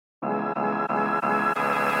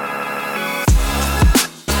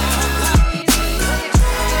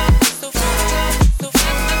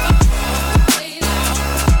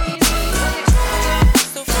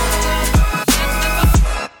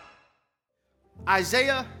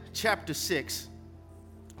Isaiah chapter 6,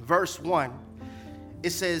 verse 1, it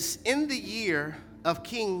says, in the year of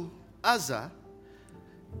King Uzzah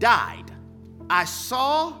died, I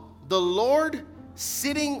saw the Lord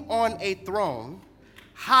sitting on a throne,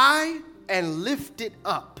 high and lifted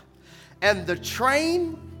up, and the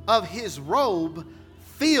train of his robe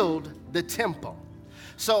filled the temple.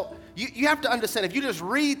 So you have to understand, if you just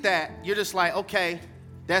read that, you're just like, okay,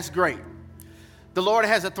 that's great. The Lord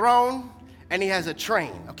has a throne and he has a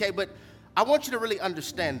train, okay? But I want you to really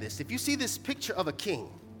understand this. If you see this picture of a king,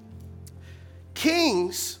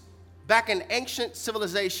 kings back in ancient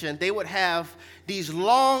civilization, they would have these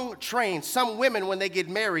long trains. Some women, when they get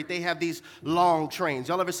married, they have these long trains.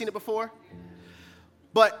 Y'all ever seen it before?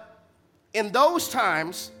 But in those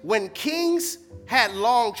times, when kings had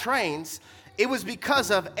long trains, it was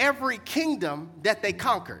because of every kingdom that they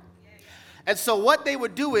conquered. And so what they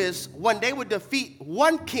would do is, when they would defeat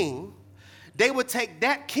one king, they would take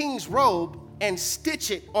that king's robe and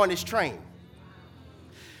stitch it on his train.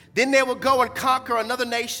 Then they would go and conquer another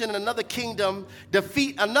nation and another kingdom,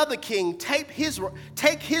 defeat another king, take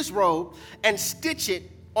his robe and stitch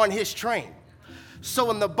it on his train. So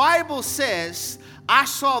when the Bible says, I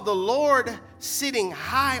saw the Lord sitting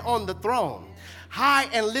high on the throne, high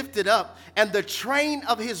and lifted up, and the train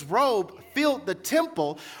of his robe filled the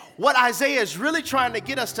temple, what Isaiah is really trying to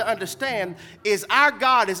get us to understand is our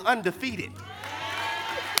God is undefeated.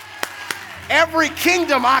 Every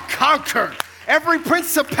kingdom I conquered, every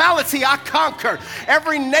principality I conquered,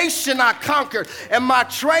 every nation I conquered, and my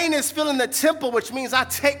train is filling the temple, which means I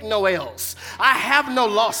take no L's. I have no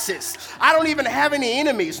losses. I don't even have any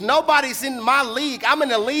enemies. Nobody's in my league. I'm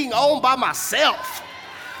in a league owned by myself.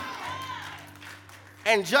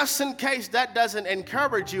 And just in case that doesn't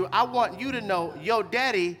encourage you, I want you to know your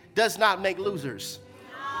daddy does not make losers.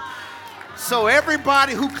 So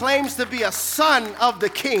everybody who claims to be a son of the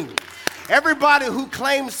king, everybody who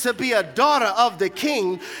claims to be a daughter of the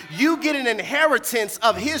king, you get an inheritance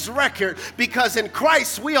of his record, because in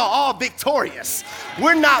Christ we are all victorious.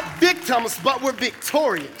 We're not victims, but we're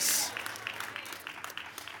victorious.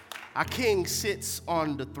 Our king sits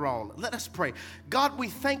on the throne. Let us pray. God, we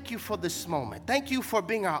thank you for this moment. Thank you for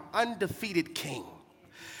being our undefeated king.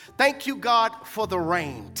 Thank you, God, for the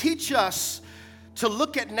rain. Teach us to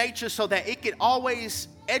look at nature so that it can always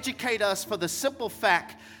educate us for the simple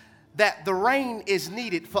fact that the rain is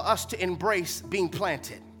needed for us to embrace being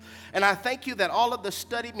planted. And I thank you that all of the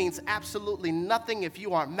study means absolutely nothing if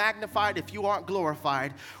you aren't magnified, if you aren't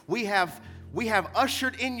glorified. We have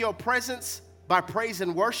ushered in your presence by praise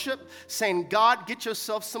and worship, saying, God, get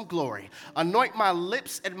yourself some glory. Anoint my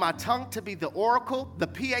lips and my tongue to be the oracle, the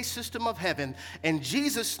PA system of heaven. In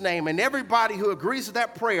Jesus' name, and everybody who agrees with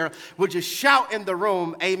that prayer would just shout in the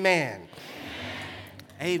room, amen.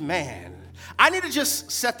 Amen. Amen. I need to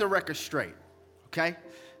just set the record straight, okay?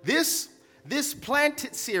 This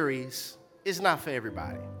Planted series is not for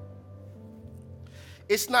everybody.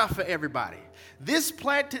 It's not for everybody. This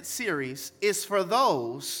Planted series is for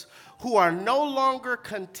those who are no longer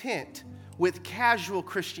content with casual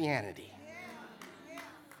Christianity.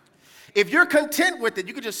 If you're content with it,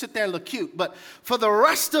 you can just sit there and look cute. But for the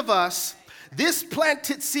rest of us, this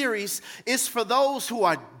Planted series is for those who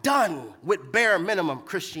are done with bare minimum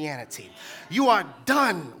Christianity. You are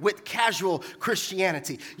done with casual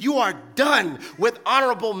Christianity. You are done with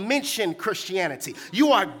honorable mention Christianity.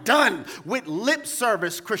 You are done with lip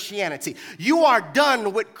service Christianity. You are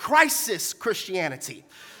done with crisis Christianity.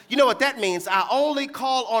 You know what that means? I only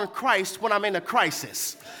call on Christ when I'm in a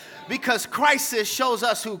crisis, because crisis shows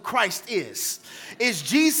us who Christ is. Is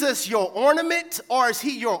Jesus your ornament, or is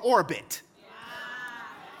he your orbit?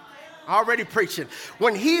 Already preaching.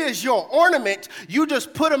 When he is your ornament, you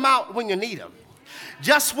just put him out when you need him.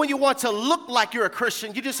 Just when you want to look like you're a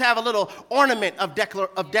Christian, you just have a little ornament of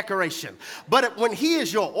decoration. But when he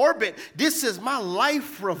is your orbit, this is my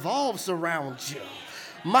life revolves around you.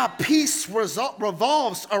 My peace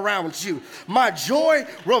revolves around you. My joy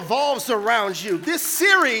revolves around you. This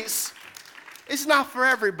series is not for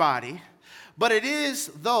everybody, but it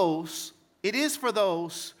is for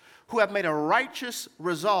those who have made a righteous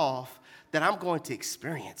resolve that I'm going to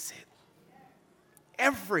experience it.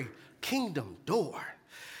 Every kingdom door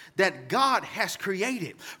that God has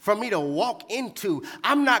created for me to walk into,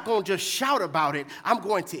 I'm not going to just shout about it, I'm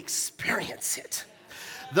going to experience it.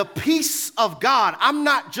 The peace of God, I'm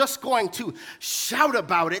not just going to shout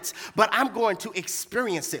about it, but I'm going to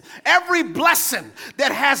experience it. Every blessing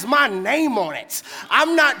that has my name on it,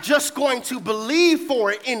 I'm not just going to believe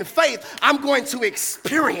for it in faith, I'm going to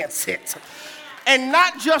experience it. And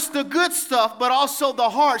not just the good stuff, but also the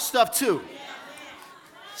hard stuff too.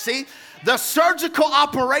 See, The surgical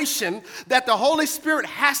operation that the Holy Spirit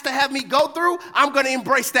has to have me go through, I'm going to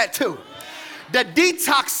embrace that too. The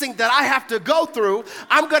detoxing that I have to go through,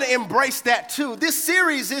 I'm going to embrace that too. This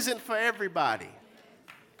series isn't for everybody,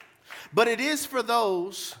 but it is for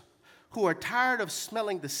those who are tired of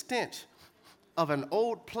smelling the stench of an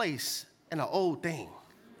old place and an old thing.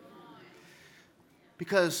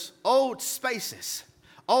 Because old spaces,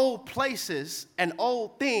 old places, and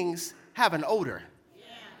old things have an odor.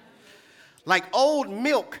 Like old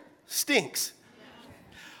milk stinks.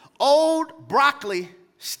 Old broccoli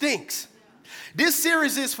stinks. This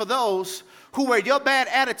series is for those who, where your bad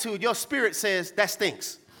attitude, your spirit says, that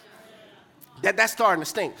stinks. That's starting to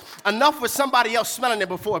stink. Enough with somebody else smelling it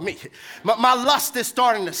before me. My lust is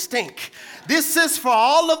starting to stink. This is for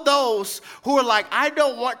all of those who are like, I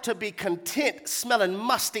don't want to be content smelling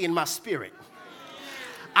musty in my spirit.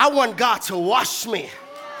 I want God to wash me.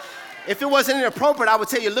 If it wasn't inappropriate, I would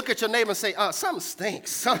tell you, look at your neighbor and say, something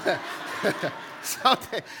stinks.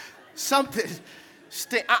 Something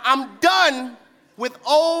stinks. I'm done with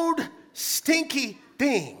old, stinky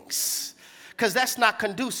things. Because that's not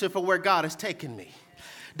conducive for where God has taken me.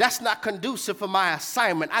 That's not conducive for my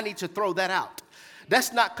assignment. I need to throw that out.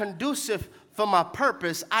 That's not conducive for my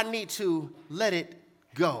purpose. I need to let it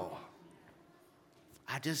go.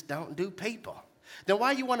 I just don't do people. Then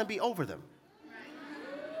why you want to be over them?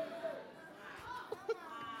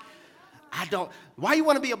 Why you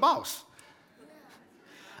want to be a boss?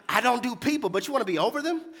 I don't do people, but you want to be over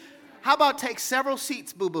them? How about take several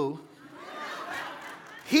seats, boo-boo,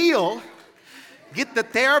 heal, get the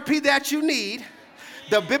therapy that you need,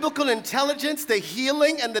 the biblical intelligence, the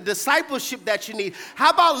healing, and the discipleship that you need. How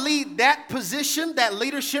about lead that position, that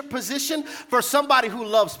leadership position, for somebody who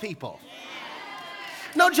loves people?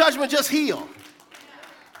 No judgment, just heal.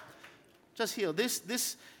 Just heal.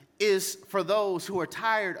 This is for those who are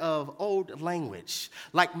tired of old language.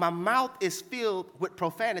 Like my mouth is filled with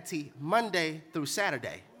profanity Monday through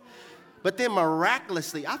Saturday. But then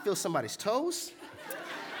miraculously, I feel somebody's toes.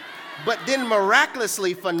 But then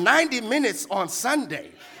miraculously, for 90 minutes on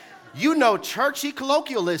Sunday, you know churchy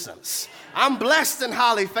colloquialisms. I'm blessed and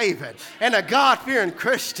highly favored and a God-fearing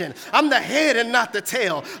Christian. I'm the head and not the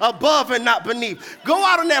tail, above and not beneath. Go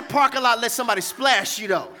out in that parking lot, let somebody splash you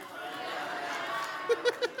though.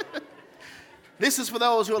 This is for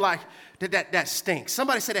those who are like, that stinks.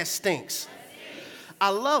 Somebody say that stinks. I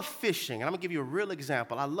love fishing, and I'm going to give you a real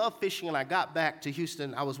example. I love fishing, and I got back to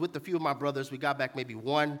Houston. I was with a few of my brothers. We got back maybe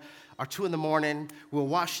 1 or 2 in the morning. We were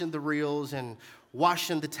washing the reels and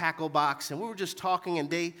washing the tackle box, and we were just talking, and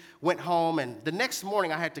they went home. And the next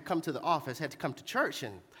morning, I had to come to the office, had to come to church,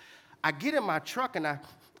 and I get in my truck, and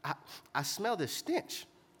I smell this stench.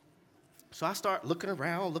 So I start looking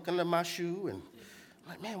around, looking at my shoe, and I'm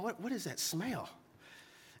like, man, what is that smell?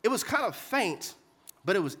 It was kind of faint,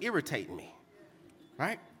 but it was irritating me.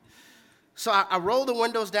 Right? So I roll the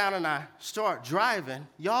windows down and I start driving.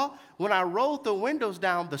 Y'all, when I rolled the windows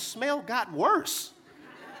down, the smell got worse.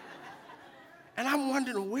 And I'm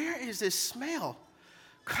wondering, where is this smell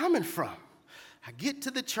coming from? I get to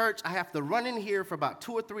the church. I have to run in here for about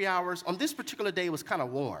 2 or 3 hours. On this particular day, it was kind of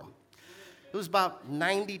warm. It was about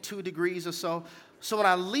 92 degrees or so. So when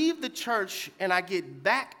I leave the church and I get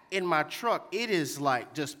back in my truck, it is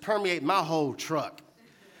like just permeate my whole truck.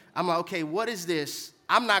 I'm like, okay, what is this?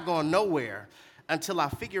 I'm not going nowhere until I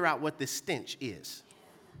figure out what this stench is.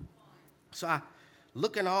 So I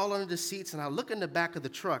look in all under the seats, and I look in the back of the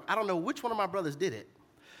truck. I don't know which one of my brothers did it,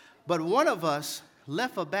 but one of us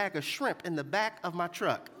left a bag of shrimp in the back of my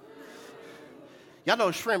truck. Y'all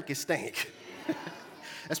know shrimp can stink.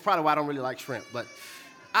 That's probably why I don't really like shrimp, but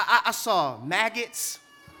I saw maggots,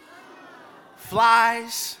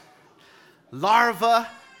 flies, larvae.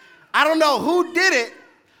 I don't know who did it,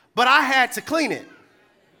 but I had to clean it.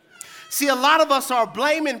 See, a lot of us are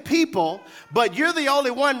blaming people, but you're the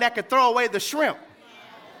only one that could throw away the shrimp.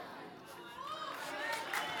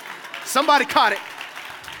 Somebody caught it.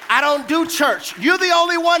 I don't do church. You're the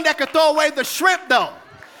only one that could throw away the shrimp, though.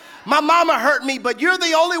 My mama hurt me, but you're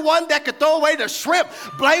the only one that could throw away the shrimp.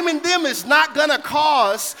 Blaming them is not going to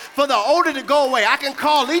cause for the odor to go away. I can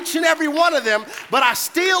call each and every one of them, but I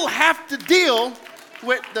still have to deal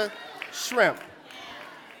with the shrimp.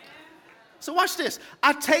 So watch this.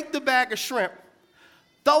 I take the bag of shrimp,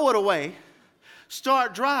 throw it away,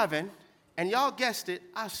 start driving, and y'all guessed it,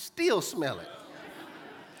 I still smell it.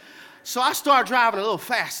 So I start driving a little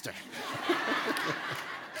faster.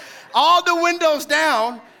 All the windows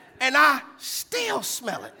down, and I still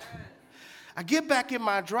smell it. I get back in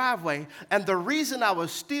my driveway, and the reason I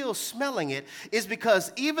was still smelling it is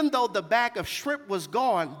because even though the bag of shrimp was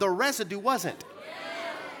gone, the residue wasn't.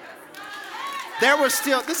 There was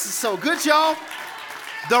still, this is so good, y'all.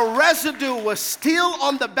 The residue was still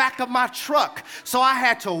on the back of my truck, so I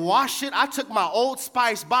had to wash it. I took my Old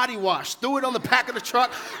Spice body wash, threw it on the back of the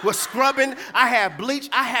truck, was scrubbing. I had bleach.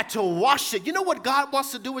 I had to wash it. You know what God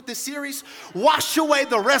wants to do with this series? Wash away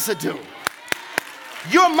the residue.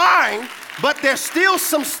 You're mine, but there's still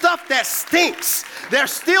some stuff that stinks.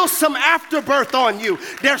 There's still some afterbirth on you.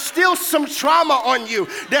 There's still some trauma on you.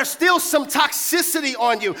 There's still some toxicity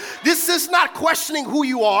on you. This is not questioning who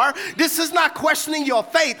you are. This is not questioning your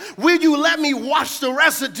faith. Will you let me wash the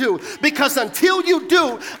residue? Because until you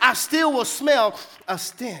do, I still will smell a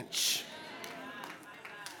stench.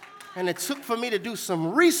 And it took for me to do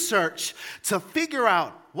some research to figure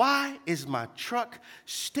out, why is my truck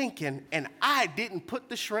stinking and I didn't put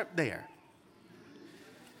the shrimp there?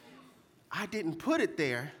 I didn't put it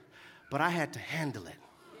there, but I had to handle it.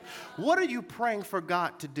 What are you praying for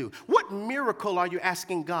God to do? What miracle are you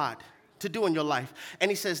asking God to do in your life? And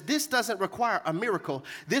he says, this doesn't require a miracle.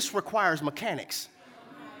 This requires mechanics.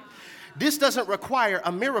 This doesn't require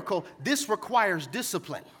a miracle. This requires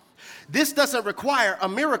discipline. This doesn't require a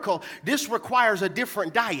miracle. This requires a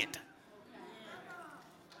different diet.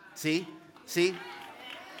 See?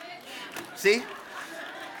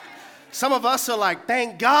 Some of us are like,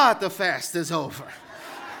 thank God the fast is over.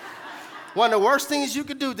 One of the worst things you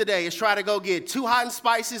could do today is try to go get 2 hot and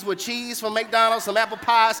spices with cheese from McDonald's, some apple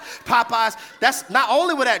pies, Popeyes. That's not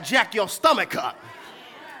only will that jack your stomach up,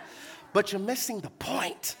 but you're missing the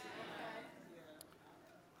point.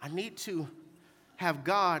 I need to have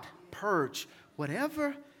God purge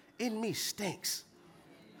whatever in me stinks.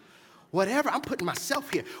 Whatever, I'm putting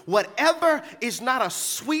myself here. Whatever is not a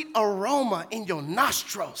sweet aroma in your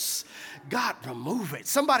nostrils, God, remove it.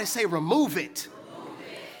 Somebody say, remove it. Remove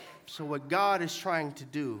it. So what God is trying to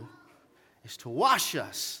do is to wash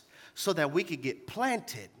us so that we could get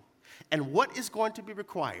planted. And what is going to be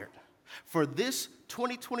required for this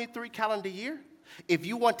 2023 calendar year, if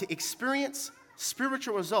you want to experience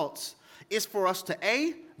spiritual results, is for us to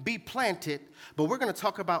A, be planted, but we're going to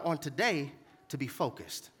talk about on today to be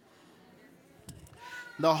focused.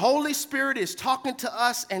 The Holy Spirit is talking to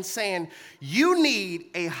us and saying, you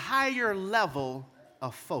need a higher level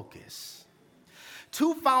of focus.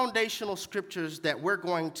 2 foundational scriptures that we're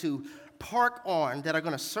going to park on that are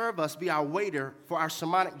going to serve us, be our waiter for our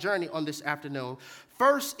sermonic journey on this afternoon.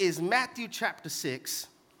 First is Matthew chapter 6,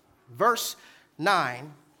 verse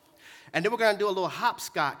 9. And then we're going to do a little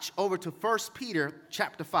hopscotch over to 1 Peter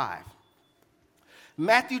chapter 5.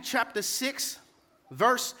 Matthew chapter 6,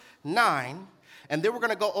 verse 9. And then we're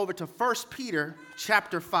going to go over to 1 Peter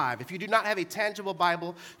chapter 5. If you do not have a tangible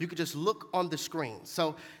Bible, you could just look on the screen.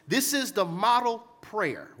 So this is the model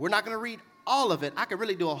prayer. We're not going to read all of it. I could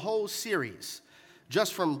really do a whole series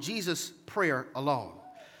just from Jesus' prayer alone.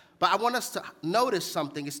 But I want us to notice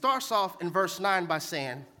something. It starts off in verse 9 by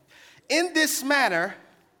saying, in this manner,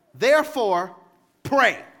 therefore,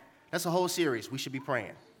 pray. That's a whole series. We should be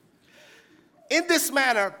praying. In this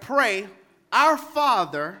manner, pray, our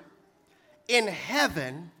Father in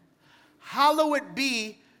heaven, hallowed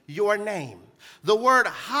be your name. The word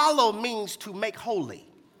hallow means to make holy.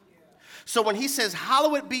 So when he says,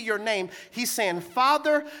 hallowed be your name, he's saying,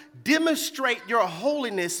 Father, demonstrate your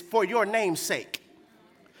holiness for your name's sake.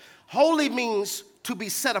 Holy means to be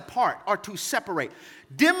set apart or to separate.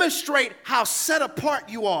 Demonstrate how set apart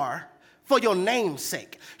you are for your name's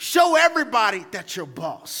sake. Show everybody that you're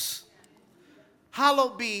boss.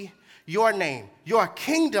 Hallowed be your name. Your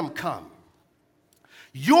kingdom come.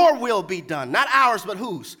 Your will be done. Not ours, but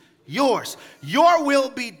whose? Yours. Your will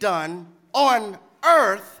be done on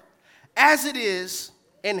earth as it is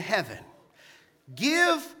in heaven.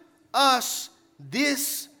 Give us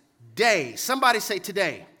this day. Somebody say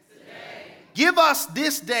today. Give us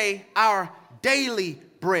this day our daily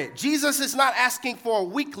bread. Jesus is not asking for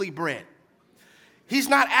weekly bread. He's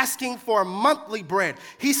not asking for monthly bread.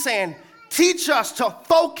 He's saying, teach us to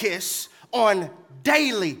focus on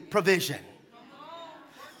daily provision.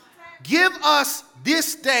 Give us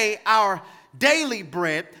this day our daily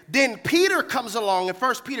bread. Then Peter comes along in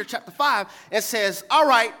 1 Peter chapter 5 and says, all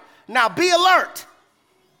right, now be alert.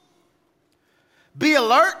 Be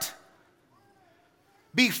alert.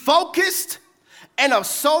 Be focused and of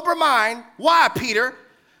sober mind. Why, Peter?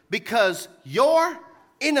 Because your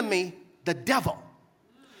enemy, the devil,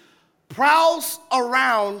 prowls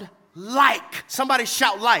around like. Somebody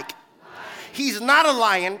shout like. He's not a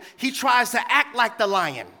lion. He tries to act like the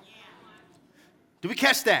lion. Do we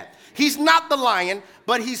catch that? He's not the lion,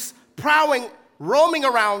 but he's prowling, roaming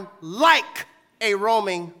around like a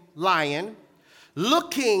roaming lion,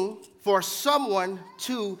 looking for someone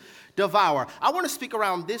to devour. I want to speak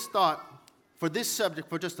around this thought for this subject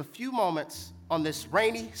for just a few moments on this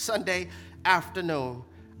rainy Sunday afternoon.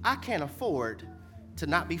 I can't afford to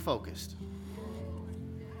not be focused.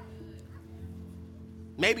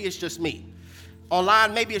 Maybe it's just me.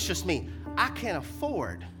 Online, maybe it's just me. I can't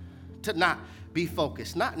afford to not be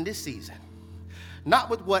focused. Not in this season.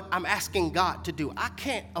 Not with what I'm asking God to do. I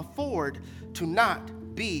can't afford to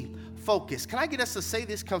not be focused. Can I get us to say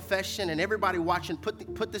this confession, and everybody watching,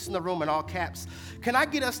 put this in the room in all caps. Can I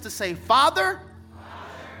get us to say, Father,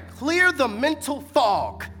 clear the mental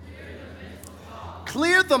fog.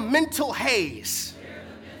 Clear the mental haze.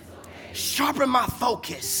 Sharpen my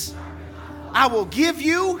focus. I will give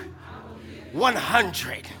you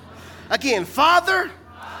 100. Again, Father,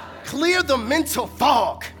 clear the mental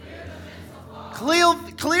fog.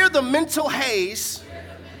 Clear the mental haze.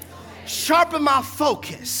 Sharpen my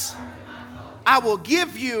focus. I will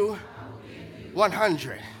give you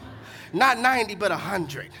 100. Not 90, but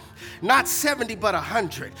 100. Not 70, but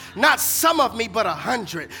 100. Not some of me, but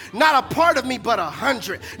 100. Not a part of me, but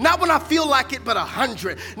 100. Not when I feel like it, but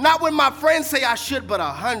 100. Not when my friends say I should, but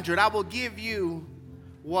 100. I will give you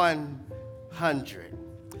 100.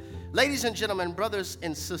 Ladies and gentlemen, brothers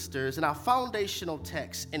and sisters, in our foundational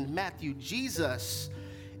text in Matthew, Jesus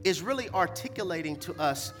is really articulating to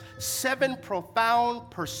us 7 profound,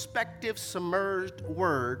 perspective-submerged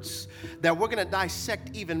words that we're going to dissect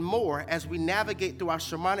even more as we navigate through our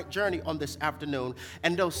sermonic journey on this afternoon.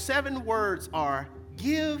 And those 7 words are,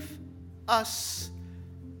 give us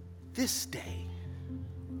this day.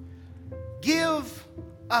 Give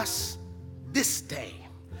us this day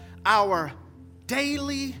our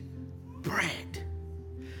daily bread.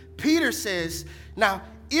 Peter says, now,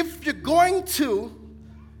 if you're going to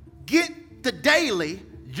get the daily,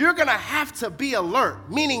 you're going to have to be alert,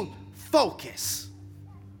 meaning focus.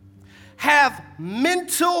 Have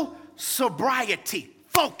mental sobriety,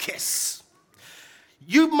 focus.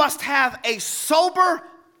 You must have a sober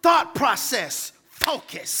thought process,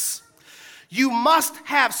 focus. You must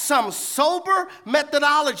have some sober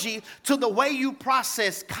methodology to the way you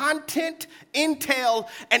process content, intel,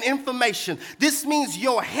 and information. This means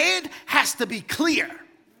your head has to be clear.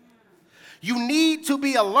 You need to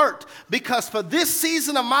be alert, because for this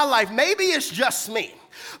season of my life, maybe it's just me.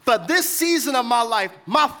 For this season of my life,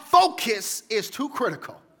 my focus is too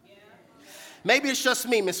critical. Maybe it's just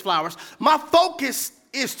me, Miss Flowers. My focus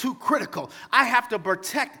is too critical. I have to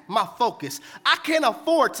protect my focus. I can't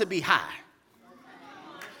afford to be high.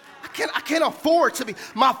 I can't afford to be.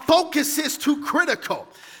 My focus is too critical.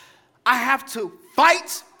 I have to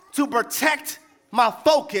fight to protect my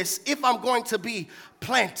focus if I'm going to be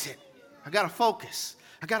planted. I got to focus.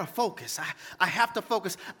 I got to focus. I have to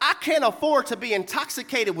focus. I can't afford to be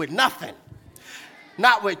intoxicated with nothing.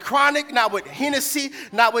 Not with chronic, not with Hennessy,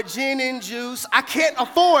 not with gin and juice. I can't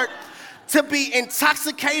afford to be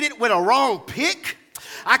intoxicated with a wrong pick.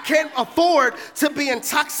 I can't afford to be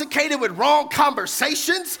intoxicated with wrong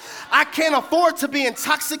conversations. I can't afford to be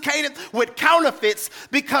intoxicated with counterfeits,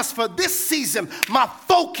 because for this season, my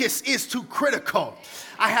focus is too critical.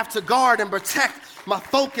 I have to guard and protect my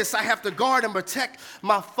focus. I have to guard and protect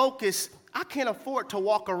my focus. I can't afford to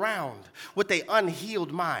walk around with an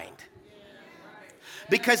unhealed mind,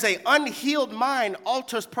 because an unhealed mind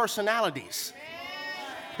alters personalities.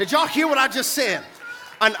 Did y'all hear what I just said?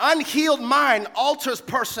 An unhealed mind alters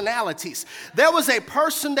personalities. There was a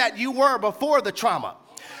person that you were before the trauma.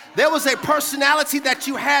 There was a personality that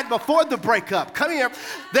you had before the breakup. Come here.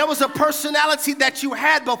 There was a personality that you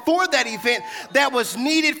had before that event that was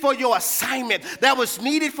needed for your assignment, that was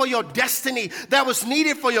needed for your destiny, that was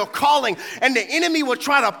needed for your calling. And the enemy will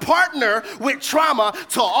try to partner with trauma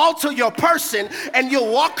to alter your person, and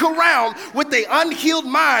you'll walk around with an unhealed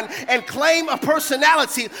mind and claim a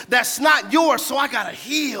personality that's not yours. So I got to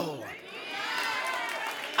heal.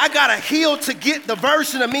 I got to heal to get the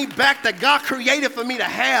version of me back that God created for me to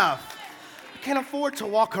have. I can't afford to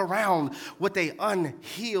walk around with an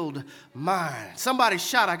unhealed mind. Somebody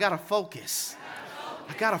shout, I got to focus.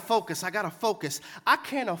 I got to focus. I got to focus. I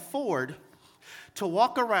can't afford to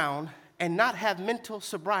walk around and not have mental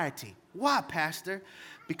sobriety. Why, Pastor?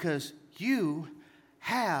 Because you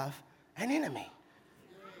have an enemy.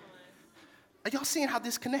 Are y'all seeing how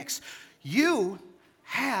this connects? You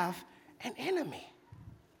have an enemy.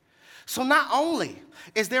 So not only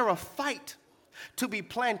is there a fight to be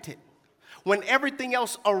planted when everything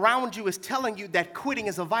else around you is telling you that quitting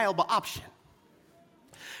is a viable option.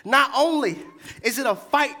 Not only is it a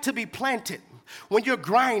fight to be planted when you're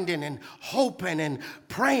grinding and hoping and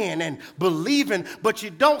praying and believing, but you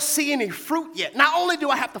don't see any fruit yet. Not only do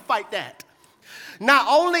I have to fight that, not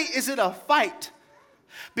only is it a fight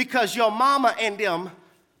because your mama and them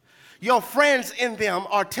Your friends in them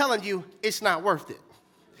are telling you it's not worth it.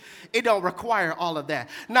 It don't require all of that.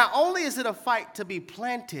 Not only is it a fight to be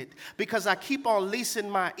planted, because I keep on leasing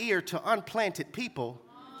my ear to unplanted people.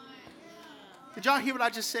 Did y'all hear what I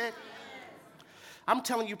just said? I'm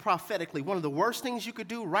telling you prophetically, one of the worst things you could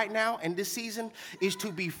do right now in this season is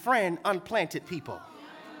to befriend unplanted people.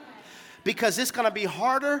 Because it's going to be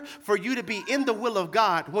harder for you to be in the will of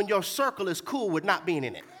God when your circle is cool with not being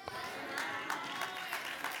in it.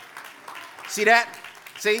 See that?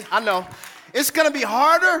 See, I know. It's going to be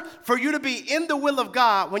harder for you to be in the will of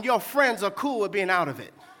God when your friends are cool with being out of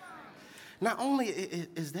it. Not only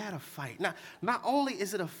is that a fight, not only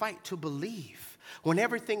is it a fight to believe when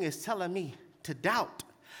everything is telling me to doubt,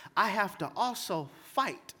 I have to also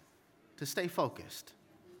fight to stay focused.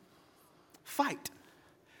 Fight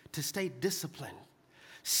to stay disciplined.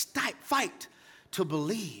 Fight to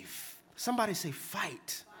believe. Somebody say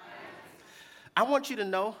fight. I want you to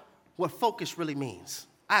know what focus really means.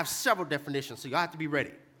 I have several definitions, so you have to be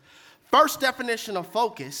ready. First definition of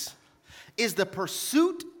focus is the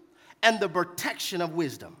pursuit and the protection of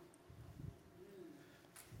wisdom.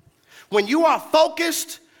 When you are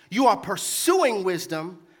focused, you are pursuing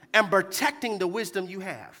wisdom and protecting the wisdom you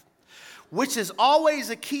have, which is always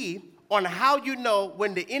a key on how you know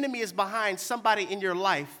when the enemy is behind somebody in your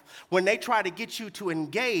life when they try to get you to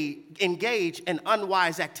engage in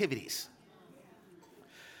unwise activities.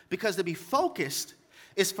 Because to be focused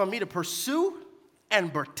is for me to pursue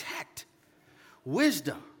and protect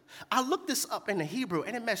wisdom. I looked this up in the Hebrew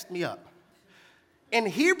and it messed me up. In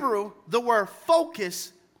Hebrew, the word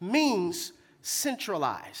focus means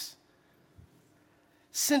centralize.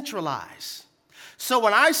 Centralize. So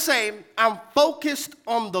when I say I'm focused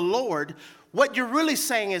on the Lord, what you're really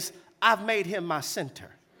saying is I've made him my center.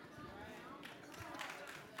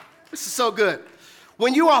 This is so good.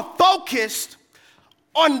 When you are focused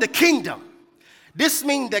on the kingdom, this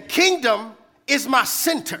means the kingdom is my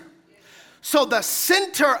center. So the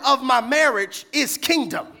center of my marriage is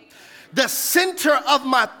kingdom. The center of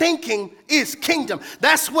my thinking is kingdom.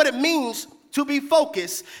 That's what it means to be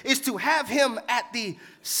focused, is to have him at the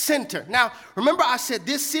center. Now, remember I said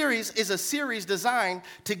this series is a series designed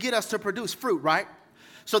to get us to produce fruit, right?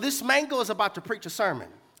 So this mango is about to preach a sermon.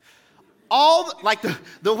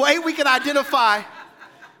 The way we can identify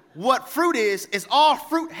what fruit is all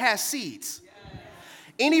fruit has seeds.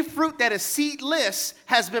 Any fruit that is seedless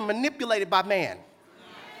has been manipulated by man.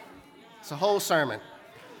 It's a whole sermon.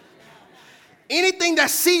 Anything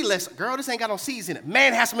that's seedless, girl, this ain't got no seeds in it.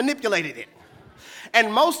 Man has manipulated it.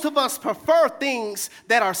 And most of us prefer things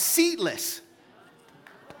that are seedless.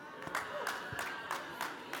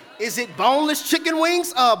 Is it boneless chicken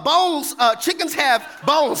wings? Chickens have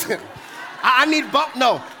bones. I need bone.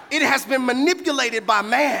 No, it has been manipulated by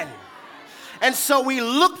man. And so we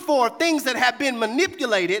look for things that have been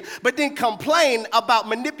manipulated, but then complain about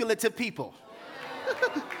manipulative people.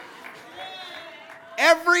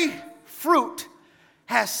 Every fruit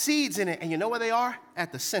has seeds in it, and you know where they are?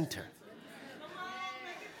 At the center.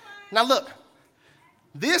 Now look,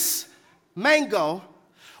 this mango,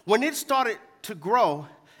 when it started to grow,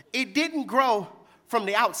 it didn't grow from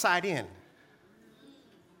the outside in.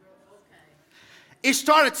 It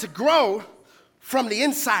started to grow from the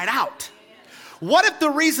inside out. What if the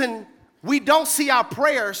reason we don't see our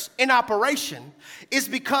prayers in operation is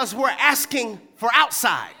because we're asking for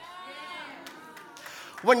outside?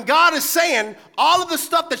 When God is saying all of the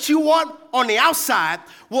stuff that you want on the outside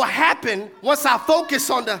will happen once I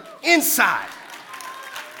focus on the inside.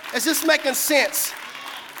 Is this making sense?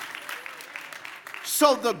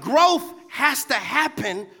 So the growth has to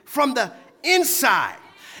happen from the inside.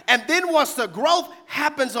 And then once the growth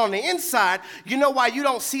happens on the inside, you know why you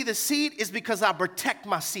don't see the seed? Is because I protect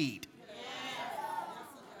my seed.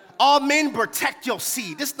 All men protect your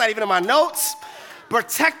seed. This is not even in my notes.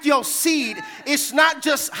 Protect your seed. It's not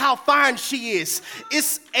just how fine she is.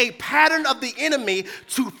 It's a pattern of the enemy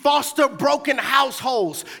to foster broken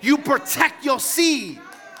households. You protect your seed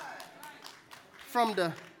from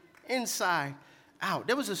the inside out.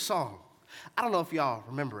 There was a song. I don't know if y'all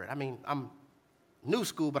remember it. I mean, I'm new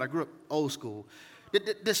school, but I grew up old school.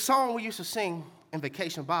 The song we used to sing in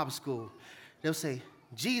Vacation Bible School, they'll say,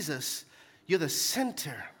 Jesus, you're the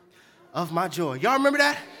center of my joy. Y'all remember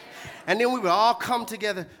that? And then we would all come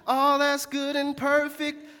together. All that's good and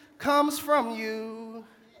perfect comes from you.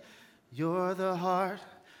 You're the heart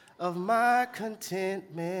of my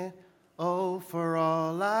contentment. Oh, for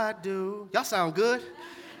all I do. Y'all sound good.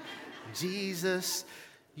 Jesus,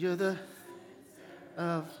 you're the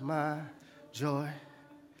of my joy.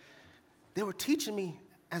 They were teaching me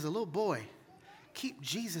as a little boy, keep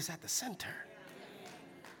Jesus at the center.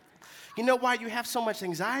 You know why you have so much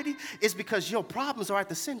anxiety? It's because your problems are at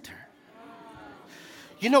the center.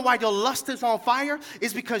 You know why your lust is on fire?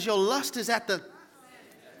 It's because your lust is at the...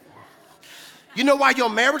 You know why your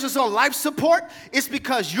marriage is on life support? It's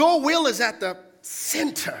because your will is at the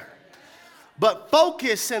center. But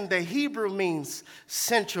focus in the Hebrew means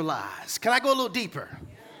centralized. Can I go a little deeper?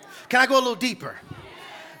 Can I go a little deeper?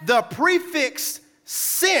 The prefix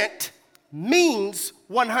cent means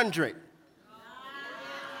 100.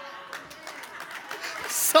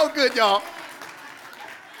 So good, y'all.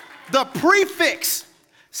 The prefix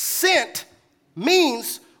cent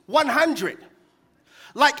means 100.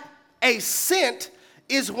 Like a cent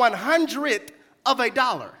is 100th of a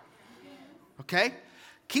dollar. Okay?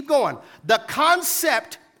 Keep going. The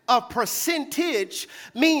concept of percentage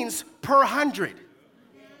means per 100.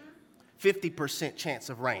 50% chance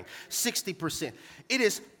of rain, 60%. It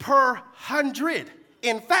is per 100.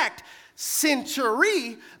 In fact,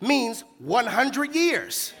 century means 100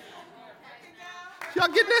 years. Y'all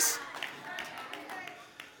getting this?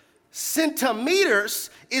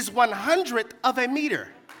 Centimeters is 100th of a meter.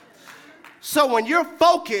 So when you're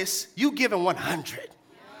focused, you giving 100.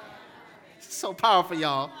 It's so powerful,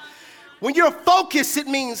 y'all. When you're focused, it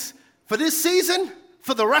means for this season,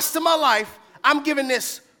 for the rest of my life, I'm giving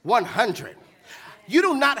this 100. You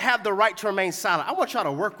do not have the right to remain silent. I want y'all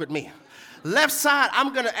to work with me. Left side,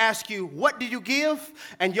 I'm going to ask you, what do you give?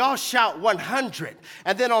 And y'all shout 100.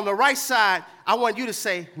 And then on the right side, I want you to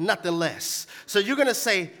say nothing less. So you're going to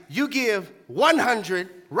say, you give 100,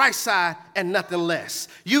 right side, and nothing less.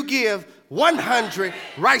 You give 100,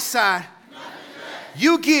 right side.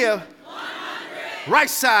 You give 100, right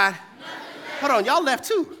side. Hold on, y'all left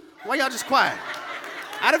too. Why y'all just quiet?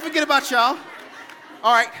 I didn't forget about y'all.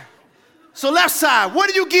 All right. So left side, what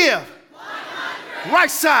do you give? 100. Right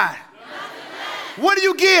side. What do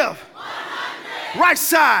you give? 100. Right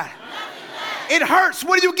side. It hurts.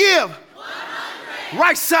 What do you give? 100.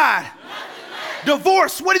 Right side.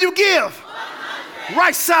 Divorce. What do you give? 100.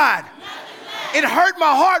 Right side. It hurt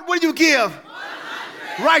my heart. What do you give?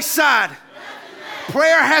 100. Right side.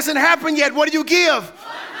 Prayer hasn't happened yet. What do you give?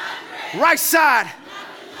 100. Right side.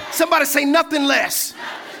 Somebody say nothing less.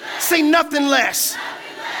 Say nothing less.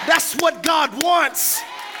 That's what God wants.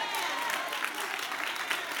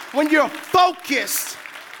 When you're focused,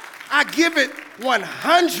 I give it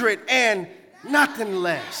 100 and nothing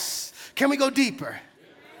less. Can we go deeper?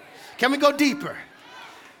 Can we go deeper?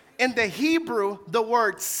 In the Hebrew, the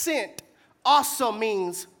word sent also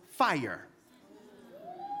means fire.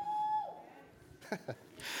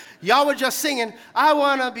 Y'all were just singing, I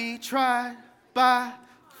want to be tried by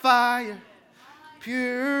fire.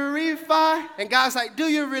 Purify. And God's like, do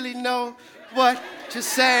you really know what you're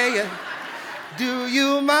saying? Do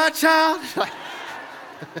you, my child?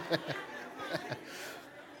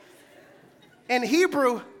 In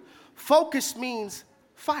Hebrew, focus means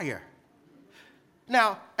fire.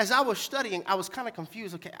 Now, as I was studying, I was kind of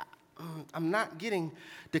confused. Okay, I'm not getting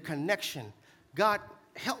the connection. God,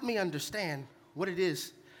 help me understand what it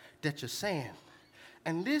is that you're saying.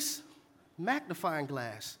 And this magnifying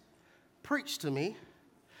glass preached to me.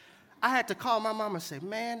 I had to call my mom and say,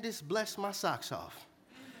 man, this blessed my socks off.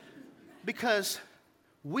 Because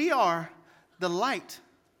we are the light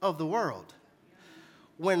of the world.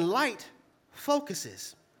 When light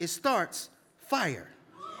focuses, it starts fire.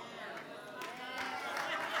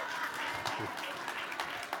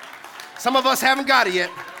 Some of us haven't got it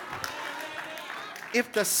yet.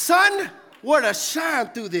 If the sun were to shine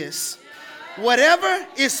through this, whatever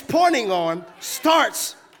it's pointing on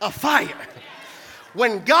starts a fire.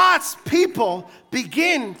 When God's people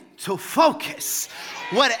begin to focus,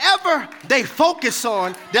 whatever they focus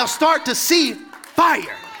on, they'll start to see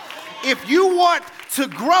fire. If you want to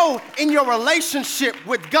grow in your relationship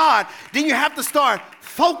with God, then you have to start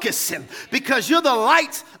focusing, because you're the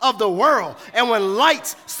light of the world. And when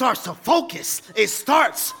light starts to focus, it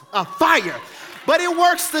starts a fire. But it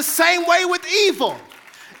works the same way with evil.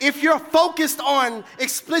 If you're focused on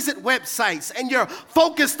explicit websites and you're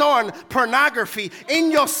focused on pornography,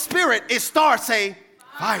 in your spirit, it starts a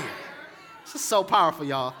fire. This is so powerful,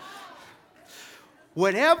 y'all.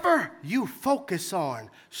 Whatever you focus on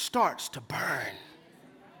starts to burn.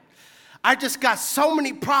 I just got so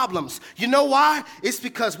many problems. You know why? It's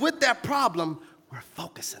because with that problem, we're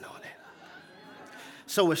focusing on it.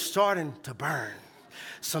 So it's starting to burn.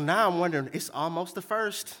 So now I'm wondering, it's almost the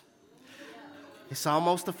first. It's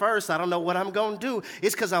almost the first. I don't know what I'm going to do.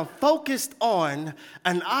 It's because I'm focused on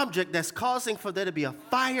an object that's causing for there to be a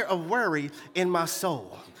fire of worry in my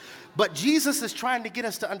soul. But Jesus is trying to get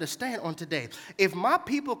us to understand on today, if my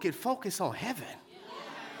people could focus on heaven,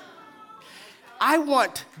 I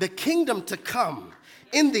want the kingdom to come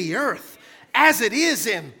in the earth as it is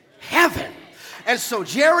in heaven. And so,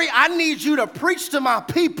 Jerry, I need you to preach to my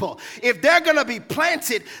people. If they're going to be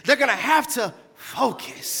planted, they're going to have to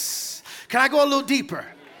focus. Can I go a little deeper?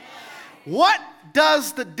 What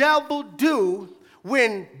does the devil do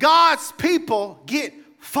when God's people get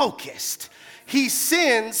focused? He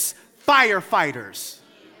sends firefighters.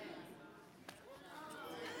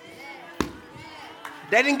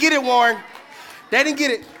 They didn't get it, Warren. They didn't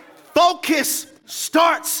get it. Focus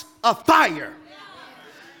starts a fire.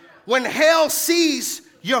 When hell sees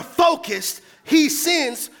you're focused, he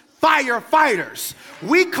sends firefighters.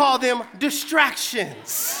 We call them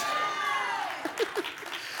distractions.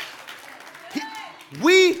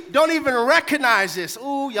 We don't even recognize this.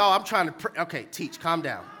 Ooh, y'all, I'm trying to okay, teach, calm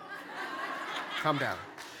down. Calm down.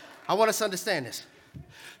 I want us to understand this.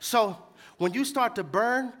 So when you start to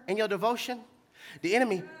burn in your devotion, the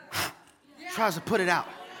enemy tries to put it out.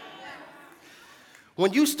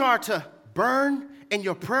 When you start to burn in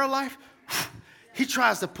your prayer life, he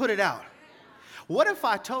tries to put it out. What if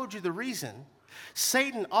I told you the reason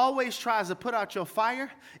Satan always tries to put out your fire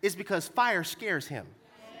is because fire scares him?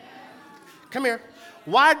 Come here.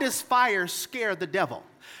 Why does fire scare the devil?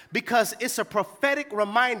 Because it's a prophetic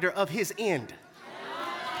reminder of his end.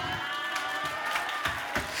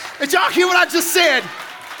 Did y'all hear what I just said?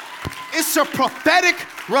 It's a prophetic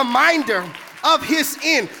reminder of his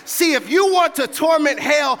end. See, if you want to torment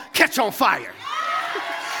hell, catch on fire.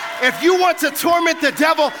 If you want to torment the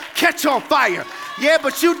devil, catch on fire. Yeah,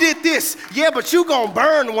 but you did this. Yeah, but you gonna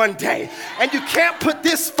burn one day. And you can't put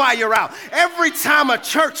this fire out. Every time a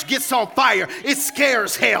church gets on fire, it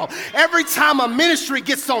scares hell. Every time a ministry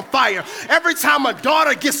gets on fire, every time a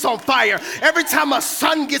daughter gets on fire, every time a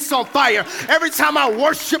son gets on fire, every time our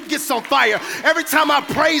worship gets on fire, every time our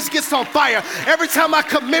praise gets on fire, every time our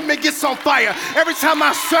commitment gets on fire, every time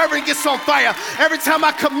our serving gets on fire, every time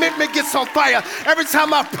our commitment gets on fire, every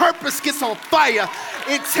time our purpose gets on fire,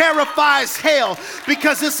 it terrifies hell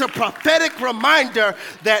because it's a prophetic reminder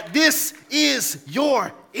that this is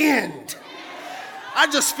your end.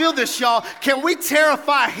 I just feel this, y'all. Can we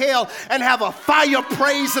terrify hell and have a fire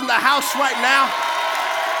praise in the house right now?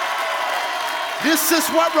 This is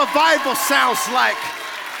what revival sounds like.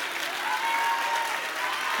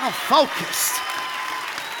 I'm focused.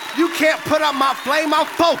 You can't put out my flame, I'm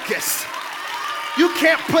focused. You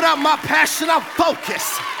can't put out my passion, I'm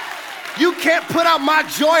focused. You can't put out my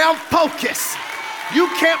joy, I'm focused. You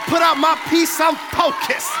can't put out my peace, I'm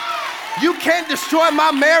focused. You can't destroy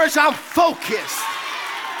my marriage, I'm focused.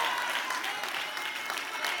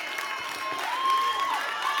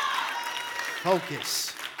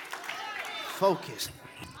 Focus. Focus.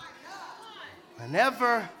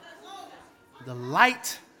 Whenever the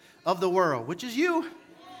light of the world, which is you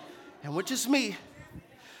and which is me,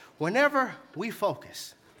 whenever we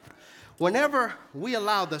focus, whenever we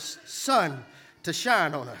allow the sun to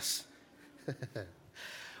shine on us,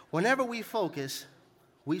 whenever we focus,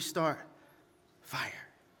 we start fire.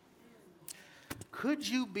 Could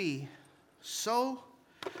you be so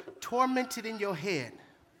tormented in your head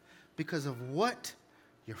because of what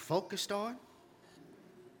you're focused on?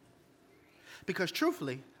 Because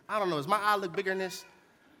truthfully, I don't know, does my eye look bigger than this?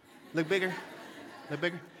 Look bigger? Look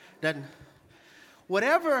bigger? Doesn't?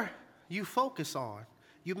 Whatever you focus on,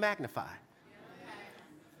 you magnify.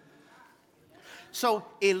 So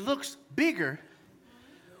it looks bigger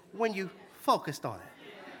when you focused on it.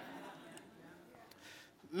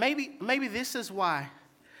 Maybe this is why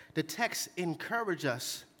the text encourages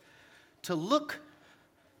us to look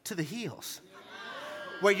to the hills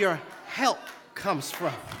where your help comes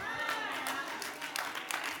from.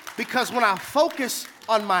 Because when I focus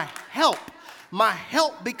on my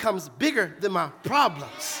help becomes bigger than my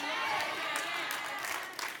problems.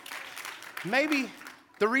 Maybe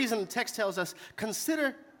the reason the text tells us,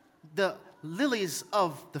 consider the lilies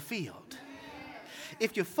of the field.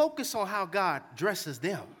 If you focus on how God dresses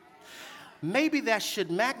them, maybe that should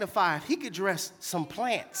magnify if he could dress some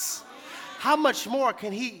plants. How much more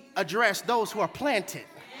can he address those who are planted?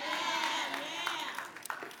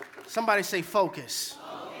 Somebody say focus.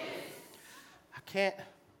 I can't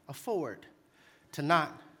afford to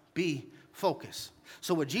not be focused.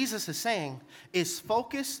 So what Jesus is saying is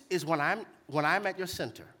focus is when I'm at your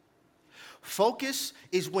center. Focus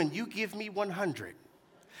is when you give me 100.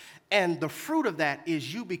 And the fruit of that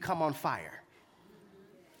is you become on fire.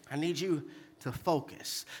 I need you to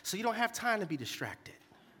focus so you don't have time to be distracted.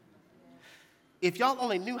 If y'all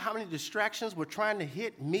only knew how many distractions were trying to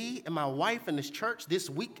hit me and my wife in this church this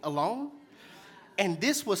week alone, and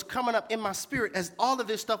this was coming up in my spirit as all of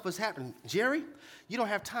this stuff was happening. Jerry, you don't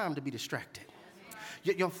have time to be distracted.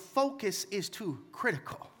 Your focus is too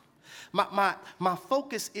critical. My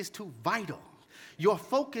focus is too vital. Your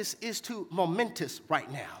focus is too momentous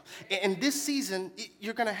right now. In this season,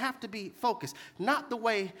 you're going to have to be focused. Not the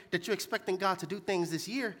way that you're expecting God to do things this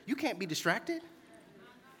year. You can't be distracted.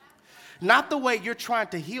 Not the way you're trying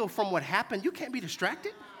to heal from what happened. You can't be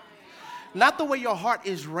distracted. Not the way your heart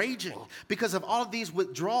is raging because of all of these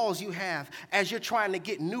withdrawals you have as you're trying to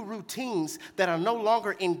get new routines that are no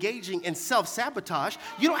longer engaging in self-sabotage.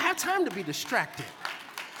 You don't have time to be distracted.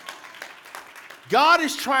 God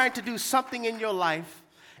is trying to do something in your life,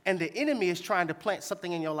 and the enemy is trying to plant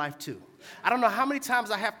something in your life too. I don't know how many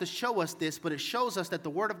times I have to show us this, but it shows us that the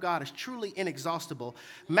Word of God is truly inexhaustible.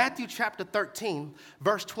 Matthew chapter 13,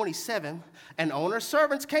 verse 27, an owner's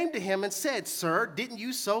servants came to him and said, "Sir, didn't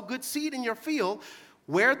you sow good seed in your field?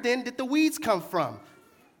 Where then did the weeds come from?"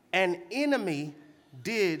 An enemy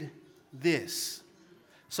did this.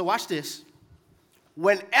 So watch this.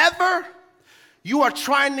 Whenever you are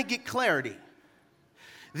trying to get clarity,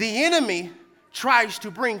 the enemy tries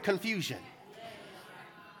to bring confusion.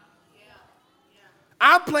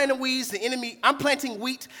 I'm planting weeds, I'm planting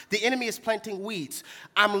wheat, the enemy is planting weeds.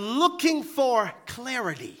 I'm looking for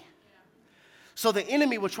clarity. So the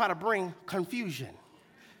enemy will try to bring confusion.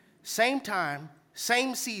 Same time,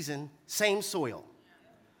 same season, same soil.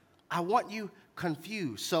 I want you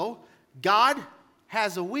confused. So God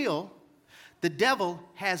has a will, the devil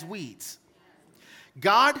has weeds.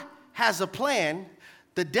 God has a plan,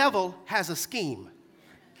 the devil has a scheme.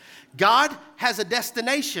 God has a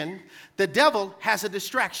destination, the devil has a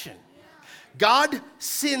distraction. God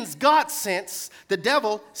sends God sense, the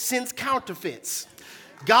devil sends counterfeits.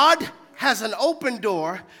 God has an open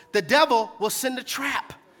door, the devil will send a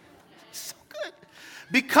trap. So good.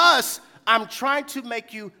 Because I'm trying to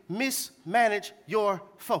make you mismanage your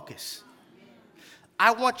focus.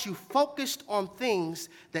 I want you focused on things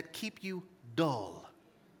that keep you dull.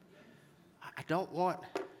 I don't want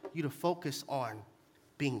you to focus on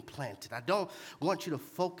being planted. I don't want you to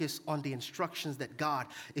focus on the instructions that God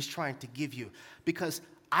is trying to give you, because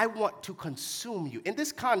I want to consume you. In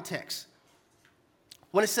this context,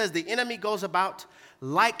 when it says the enemy goes about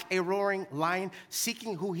like a roaring lion,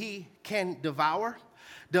 seeking who he can devour,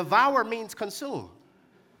 devour means consume.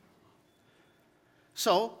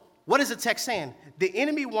 So, what is the text saying? The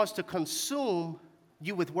enemy wants to consume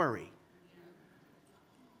you with worry.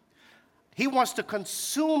 He wants to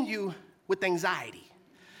consume you with anxiety.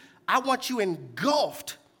 I want you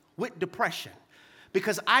engulfed with depression,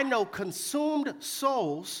 because I know consumed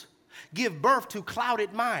souls give birth to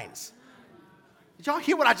clouded minds. Did y'all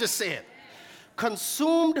hear what I just said?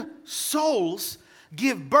 Consumed souls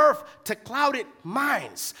give birth to clouded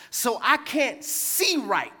minds. So I can't see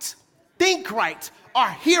right, think right, or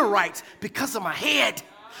hear right because of my head,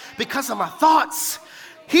 because of my thoughts.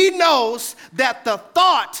 He knows that the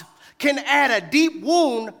thought can add a deep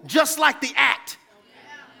wound just like the act.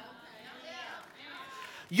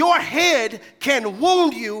 Your head can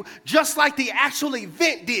wound you just like the actual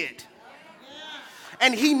event did.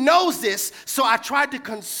 And he knows this, so I tried to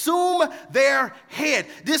consume their head.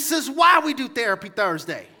 This is why we do Therapy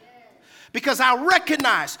Thursday. Because I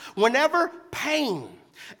recognize whenever pain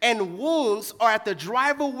and wounds are at the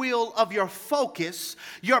driver wheel of your focus,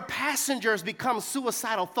 your passengers become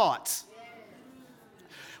suicidal thoughts.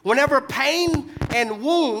 Whenever pain and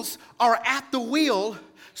wounds are at the wheel,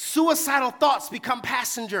 suicidal thoughts become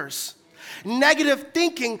passengers. Negative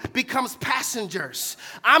thinking becomes passengers.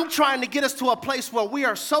 I'm trying to get us to a place where we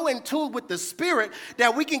are so in tune with the Spirit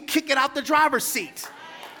that we can kick it out the driver's seat.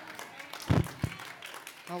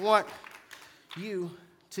 I want you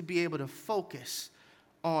to be able to focus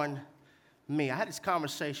on me. I had this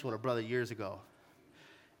conversation with a brother years ago,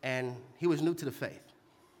 and he was new to the faith.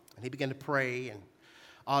 And he began to pray and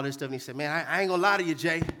all this stuff, and he said, "Man, I ain't gonna lie to you,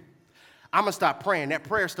 Jay. I'm gonna stop praying. That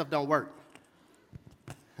prayer stuff don't work."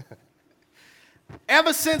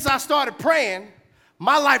 Ever since I started praying,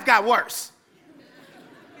 my life got worse.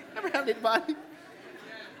 Ever had anybody?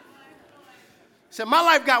 Said, my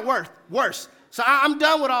life got worse. So I'm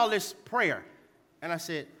done with all this prayer. And I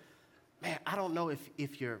said, man, I don't know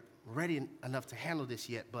if you're ready enough to handle this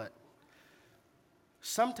yet, but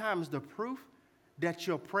sometimes the proof that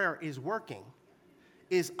your prayer is working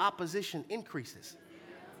is opposition increases.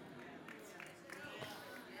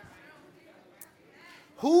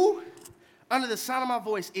 Who, under the sound of my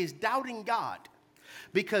voice, is doubting God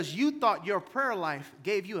because you thought your prayer life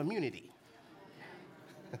gave you immunity?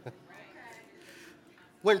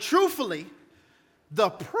 When truthfully, the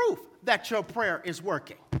proof that your prayer is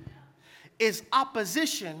working is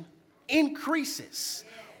opposition increases.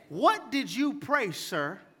 What did you pray,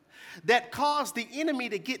 sir, that caused the enemy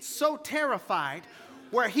to get so terrified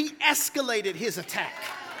where he escalated his attack.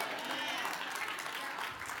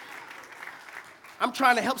 I'm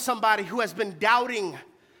trying to help somebody who has been doubting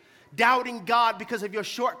God because of your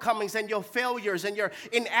shortcomings and your failures and your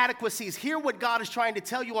inadequacies. Hear what God is trying to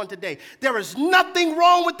tell you on today. There is nothing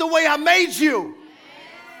wrong with the way I made you.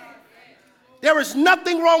 There is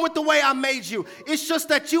nothing wrong with the way I made you. It's just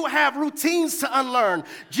that you have routines to unlearn,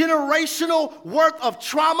 generational work of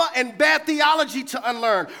trauma and bad theology to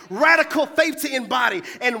unlearn, radical faith to embody,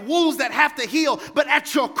 and wounds that have to heal. But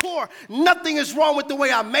at your core, nothing is wrong with the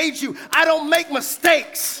way I made you. I don't make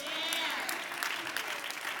mistakes.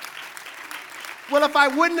 Well, if I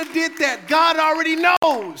wouldn't have did that, God already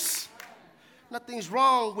knows. Nothing's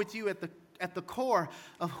wrong with you at the core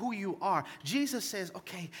of who you are. Jesus says,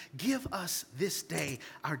 okay, give us this day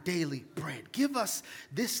our daily bread. Give us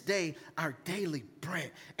this day our daily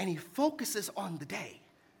bread. And he focuses on the day.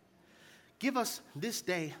 Give us this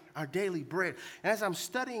day our daily bread. And as I'm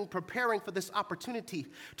studying, preparing for this opportunity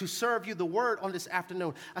to serve you the word on this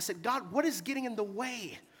afternoon, I said, God, what is getting in the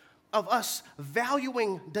way of us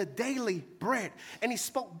valuing the daily bread? And he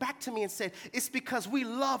spoke back to me and said, it's because we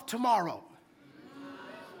love tomorrow.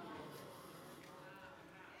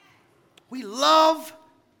 We love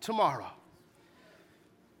tomorrow.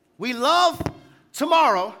 We love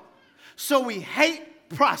tomorrow, so we hate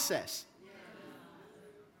process.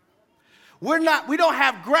 We don't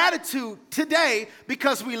have gratitude today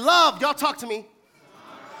because we love, y'all talk to me.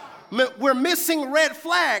 We're missing red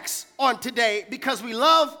flags on today because we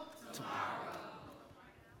love tomorrow.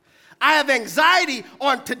 I have anxiety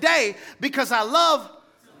on today because I love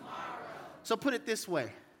tomorrow. So put it this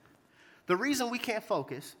way. The reason we can't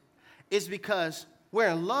focus is because we're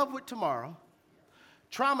in love with tomorrow,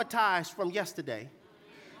 traumatized from yesterday,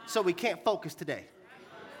 so we can't focus today.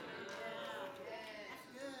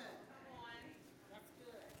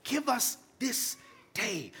 Give us this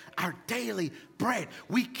day our daily bread.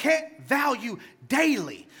 We can't value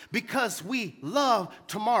daily because we love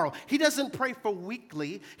tomorrow. He doesn't pray for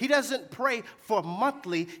weekly. He doesn't pray for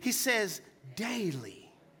monthly. He says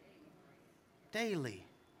daily. Daily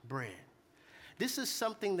bread. This is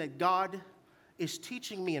something that God is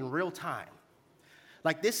teaching me in real time.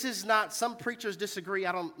 Like, this is not, some preachers disagree.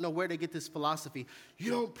 I don't know where they get this philosophy. You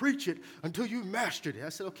don't preach it until you mastered it. I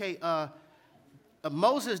said, okay,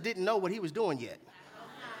 Moses didn't know what he was doing yet.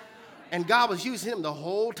 And God was using him the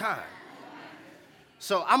whole time.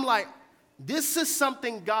 So I'm like, this is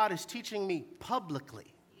something God is teaching me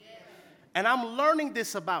publicly. And I'm learning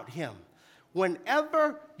this about him.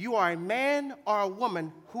 Whenever you are a man or a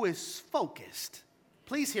woman who is focused,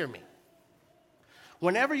 please hear me.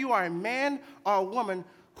 Whenever you are a man or a woman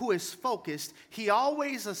who is focused, he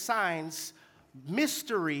always assigns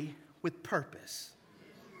mystery with purpose.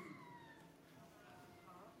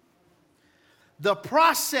 The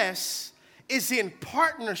process is in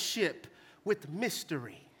partnership with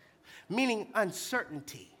mystery, meaning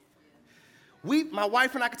uncertainty. My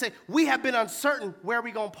wife and I could say, we have been uncertain where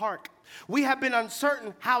we're going to park. We have been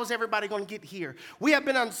uncertain how's everybody going to get here. We have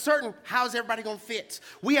been uncertain how's everybody going to fit.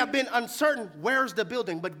 We have been uncertain where's the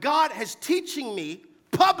building. But God is teaching me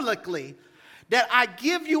publicly that I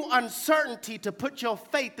give you uncertainty to put your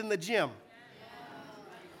faith in the gym.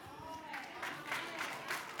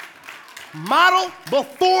 Model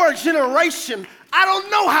before generation. I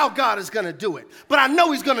don't know how God is going to do it, but I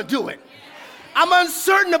know he's going to do it. I'm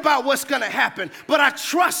uncertain about what's going to happen, but I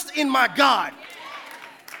trust in my God.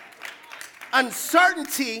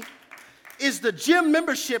 Uncertainty is the gym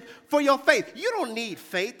membership for your faith. You don't need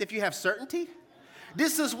faith if you have certainty.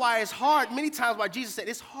 This is why it's hard, many times why Jesus said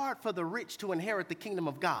it's hard for the rich to inherit the kingdom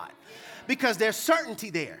of God, because there's certainty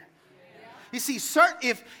there. You see,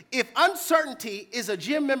 if uncertainty is a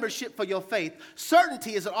gym membership for your faith,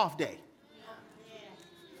 certainty is an off day.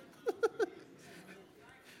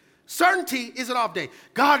 Certainty is an off day.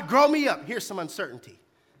 God, grow me up. Here's some uncertainty.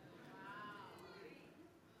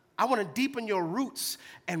 I want to deepen your roots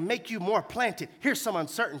and make you more planted. Here's some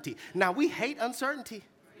uncertainty. Now, we hate uncertainty.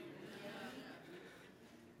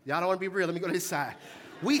 Y'all don't want to be real. Let me go to this side.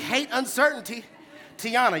 We hate uncertainty.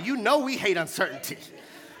 Tiana, you know we hate uncertainty.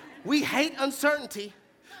 We hate uncertainty.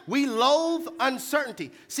 We loathe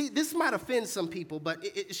uncertainty. See, this might offend some people, but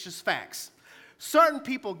it's just facts. Certain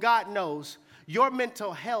people, God knows, your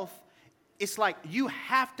mental health, it's like you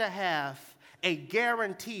have to have a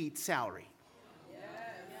guaranteed salary.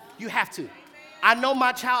 You have to. I know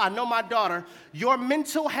my child, I know my daughter. Your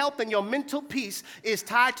mental health and your mental peace is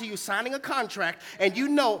tied to you signing a contract, and you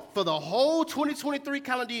know for the whole 2023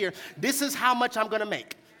 calendar year, this is how much I'm going to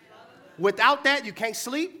make. Without that, you can't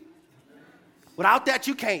sleep. Without that,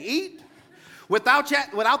 you can't eat. Without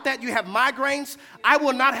that, you have migraines. I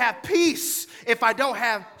will not have peace if I don't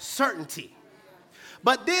have certainty.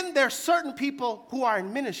 But then there's certain people who are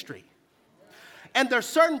in ministry. And there's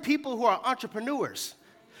certain people who are entrepreneurs.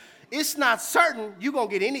 It's not certain you're going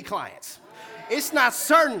to get any clients. It's not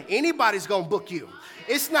certain anybody's going to book you.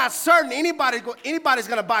 It's not certain anybody's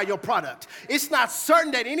going to buy your product. It's not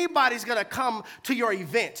certain that anybody's going to come to your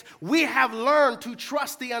event. We have learned to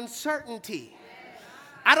trust the uncertainty.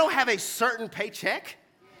 I don't have a certain paycheck.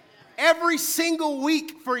 Every single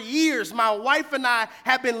week for years, my wife and I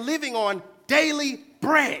have been living on daily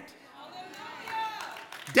bread.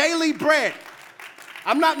 Daily bread.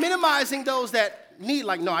 I'm not minimizing those that need,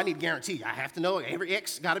 like, no, I need guarantee. I have to know every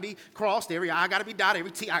X got to be crossed, every I got to be dotted,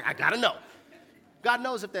 every T, I got to know. God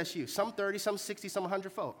knows if that's you. Some 30, some 60, some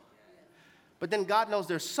 100-fold. But then God knows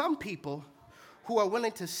there's some people who are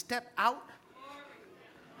willing to step out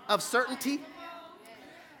of certainty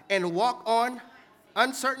and walk on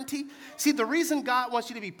uncertainty. See, the reason God wants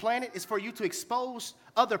you to be planted is for you to expose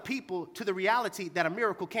other people to the reality that a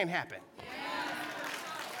miracle can happen.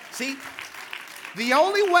 See, the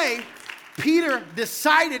only way Peter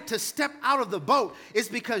decided to step out of the boat is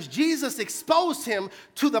because Jesus exposed him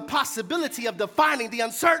to the possibility of defining the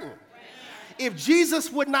uncertain. If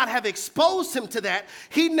Jesus would not have exposed him to that,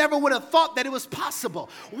 he never would have thought that it was possible.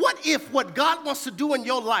 What if what God wants to do in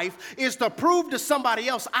your life is to prove to somebody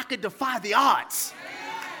else, I could defy the odds?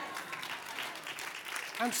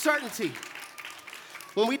 Uncertainty.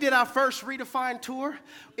 When we did our first Redefine tour,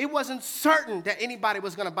 it wasn't certain that anybody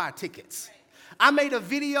was going to buy tickets. I made a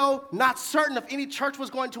video not certain if any church was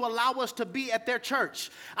going to allow us to be at their church.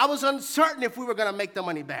 I was uncertain if we were going to make the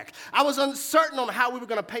money back. I was uncertain on how we were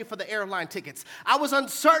going to pay for the airline tickets. I was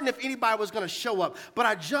uncertain if anybody was going to show up. But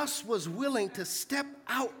I just was willing to step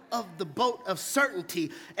out of the boat of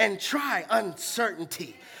certainty and try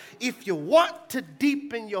uncertainty. If you want to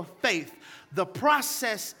deepen your faith, the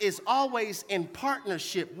process is always in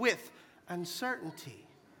partnership with uncertainty.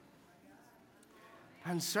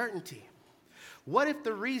 Uncertainty. What if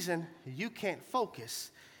the reason you can't focus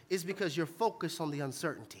is because you're focused on the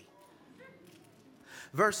uncertainty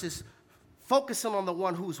versus focusing on the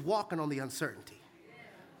one who's walking on the uncertainty?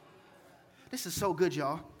 This is so good,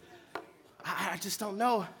 y'all. I just don't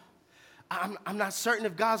know. I'm not certain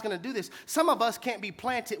if God's going to do this. Some of us can't be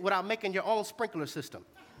planted without making your own sprinkler system.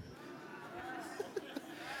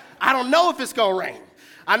 I don't know if it's going to rain.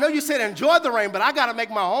 I know you said enjoy the rain, but I got to make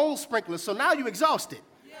my own sprinkler. So now you're exhausted.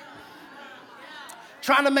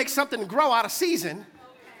 Trying to make something grow out of season.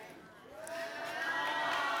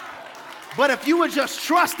 But if you would just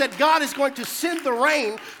trust that God is going to send the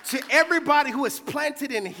rain to everybody who is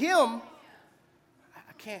planted in him,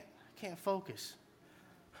 I can't focus.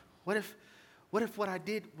 What if what I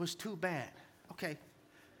did was too bad? Okay.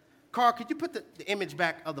 Carl, could you put the image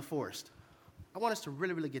back of the forest? I want us to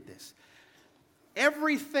really, really get this.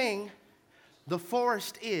 Everything the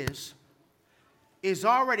forest is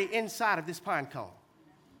already inside of this pine cone.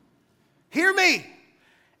 Hear me.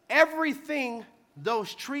 Everything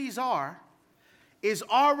those trees are is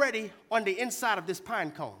already on the inside of this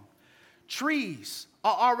pine cone. Trees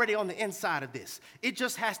are already on the inside of this. It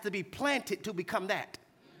just has to be planted to become that.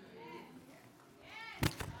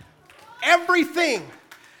 Everything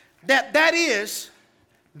that is,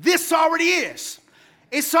 this already is.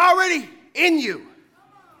 It's already in you.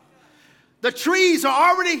 The trees are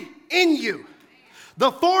already in you.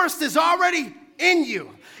 The forest is already in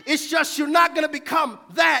you. It's just you're not going to become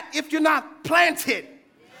that if you're not planted.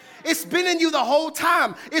 It's been in you the whole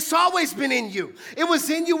time. It's always been in you. It was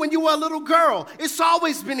in you when you were a little girl. It's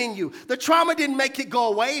always been in you. The trauma didn't make it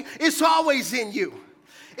go away. It's always in you.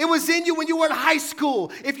 It was in you when you were in high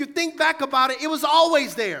school. If you think back about it, it was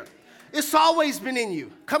always there. It's always been in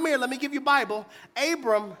you. Come here, let me give you Bible.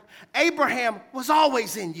 Abraham was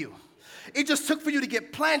always in you. It just took for you to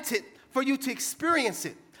get planted, for you to experience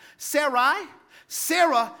it.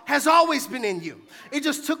 Sarah has always been in you. It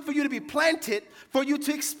just took for you to be planted for you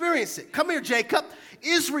to experience it. Come here, Jacob.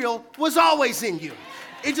 Israel was always in you.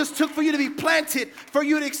 It just took for you to be planted for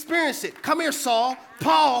you to experience it. Come here, Saul.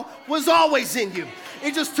 Paul was always in you.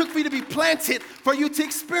 It just took for you to be planted for you to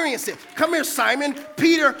experience it. Come here, Simon.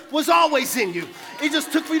 Peter was always in you. It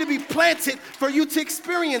just took for you to be planted for you to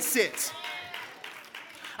experience it.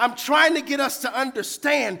 I'm trying to get us to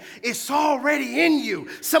understand it's already in you.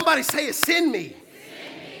 Somebody say it's in me.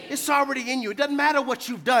 It's already in you. It doesn't matter what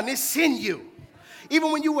you've done. It's in you.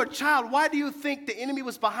 Even when you were a child, why do you think the enemy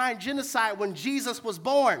was behind genocide when Jesus was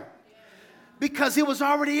born? Because it was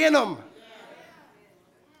already in him.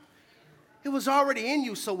 It was already in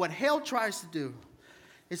you. So what hell tries to do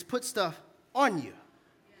is put stuff on you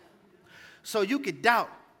so you could doubt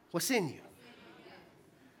what's in you.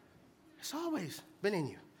 It's always been in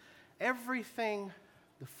you. Everything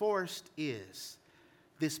the forest is,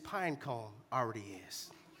 this pine cone already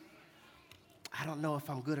is. I don't know if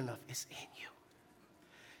I'm good enough. It's in you.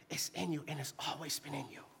 It's in you, and it's always been in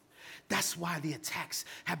you. That's why the attacks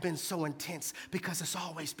have been so intense, because it's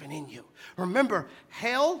always been in you. Remember,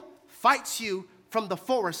 hell fights you from the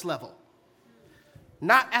forest level,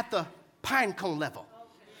 not at the pine cone level.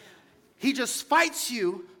 He just fights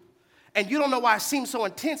you, and you don't know why it seems so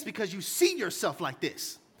intense, because you see yourself like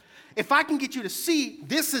this. If I can get you to see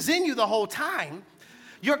this is in you the whole time,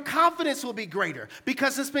 your confidence will be greater,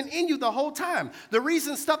 because it's been in you the whole time. The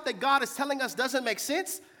reason stuff that God is telling us doesn't make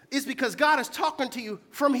sense is because God is talking to you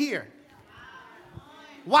from here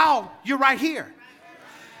while you're right here.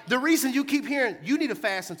 The reason you keep hearing, you need to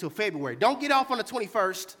fast until February. Don't get off on the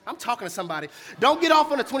 21st. I'm talking to somebody. Don't get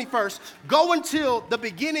off on the 21st. Go until the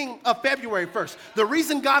beginning of February 1st. The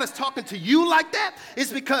reason God is talking to you like that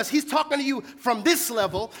is because he's talking to you from this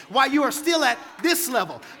level while you are still at this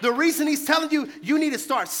level. The reason he's telling you you need to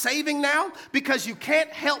start saving now, because you can't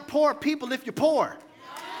help poor people if you're poor.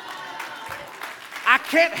 I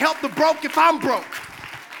can't help the broke if I'm broke.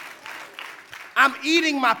 I'm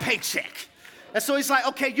eating my paycheck. And so he's like,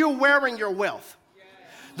 okay, you're wearing your wealth.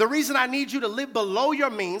 The reason I need you to live below your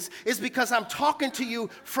means is because I'm talking to you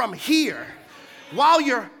from here while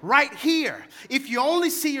you're right here. If you only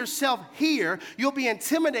see yourself here, you'll be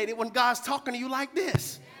intimidated when God's talking to you like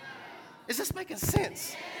this. Is this making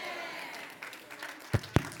sense?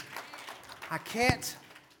 I can't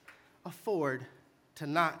afford to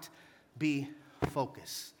not be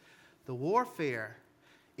focused. The warfare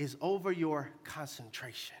is over your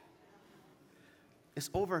concentration. It's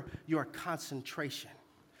over your concentration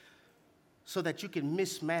so that you can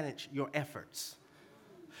mismanage your efforts.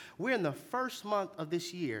 We're in the first month of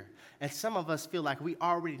this year, and some of us feel like we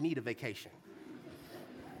already need a vacation.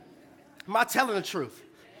 Am I telling the truth?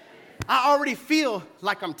 I already feel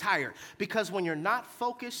like I'm tired, because when you're not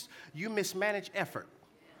focused, you mismanage effort.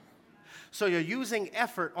 So you're using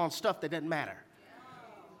effort on stuff that doesn't matter.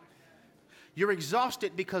 You're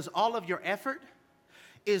exhausted because all of your effort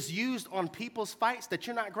is used on people's fights that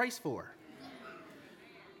you're not graced for.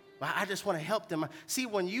 Well, I just want to help them. See,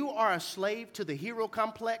 when you are a slave to the hero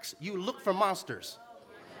complex, you look for monsters.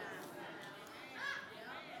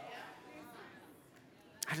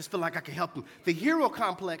 I just feel like I can help them. The hero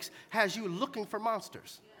complex has you looking for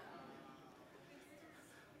monsters.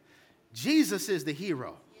 Jesus is the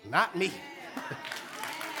hero, not me.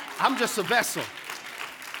 I'm just a vessel.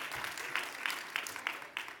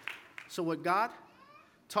 So what God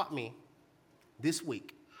taught me this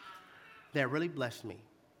week that really blessed me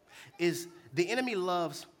is the enemy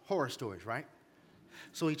loves horror stories, right?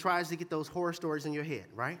 So he tries to get those horror stories in your head,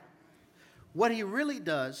 right? What he really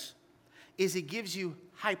does is he gives you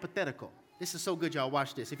hypothetical. This is so good, y'all.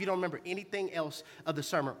 Watch this. If you don't remember anything else of the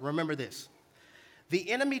sermon, remember this. The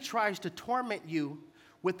enemy tries to torment you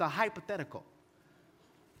with a hypothetical.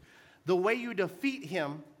 The way you defeat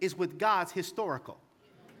him is with God's historical.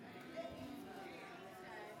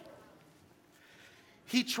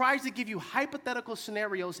 He tries to give you hypothetical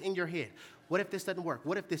scenarios in your head. What if this doesn't work?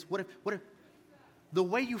 What if this? What if? The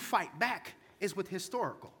way you fight back is with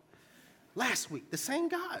historical. Last week, the same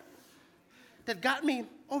God that got me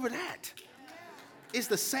over that is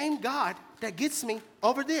the same God that gets me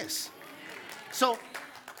over this. So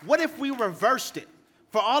what if we reversed it?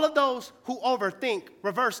 For all of those who overthink,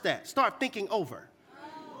 reverse that. Start thinking over.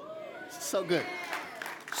 So good.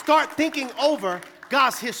 Start thinking over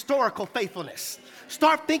God's historical faithfulness.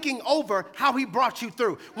 Start thinking over how he brought you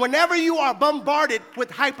through. Whenever you are bombarded with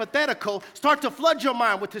hypothetical, start to flood your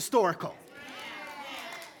mind with historical.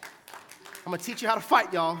 I'm going to teach you how to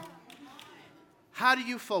fight, y'all. How do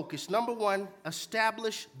you focus? Number one,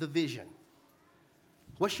 establish the vision.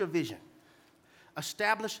 What's your vision?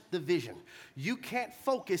 Establish the vision. You can't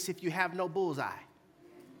focus if you have no bullseye.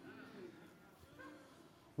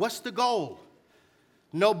 What's the goal?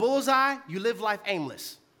 No bullseye, you live life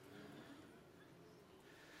aimless.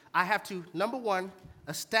 I have to, number one,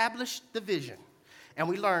 establish the vision. And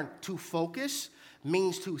we learn to focus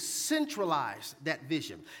means to centralize that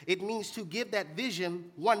vision. It means to give that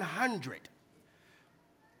vision 100.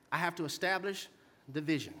 I have to establish the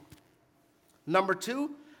vision. Number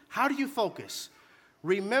two, how do you focus?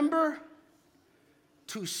 Remember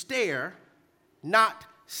to stare, not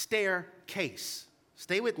staircase.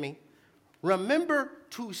 Stay with me. Remember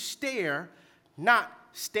to stare, not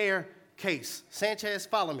staircase. Sanchez,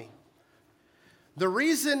 follow me. The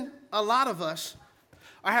reason a lot of us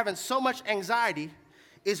are having so much anxiety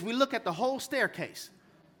is we look at the whole staircase.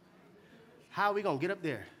 How are we going to get up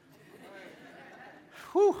there?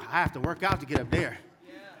 Whew, I have to work out to get up there.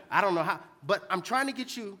 I don't know how, but I'm trying to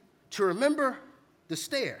get you to remember the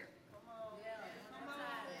stair.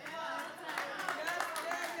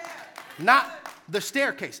 Not the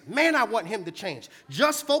staircase. Man, I want him to change.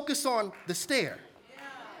 Just focus on the stair.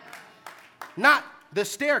 Not the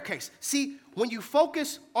staircase. See, when you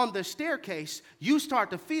focus on the staircase, you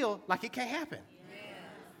start to feel like it can't happen.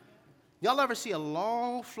 Y'all ever see a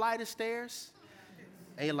long flight of stairs?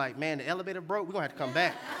 And you're like, man, the elevator broke. We're going to have to come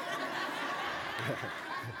back.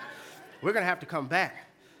 We're going to have to come back.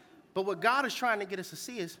 But what God is trying to get us to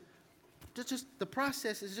see is just the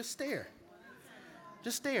process is just stare.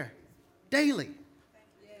 Just stare. Daily.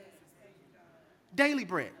 Daily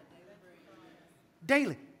bread.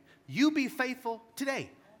 Daily. You be faithful today.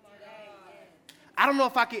 I don't know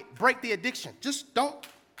if I could break the addiction. Just don't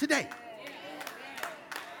today.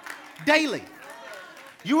 Daily.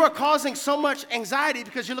 You are causing so much anxiety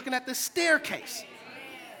because you're looking at the staircase.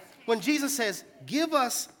 When Jesus says, give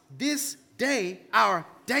us this day our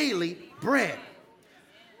daily bread.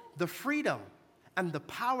 The freedom and the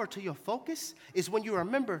power to your focus is when you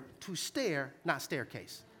remember to stare, not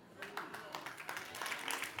staircase.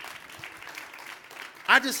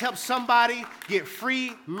 I just helped somebody get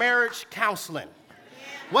free marriage counseling.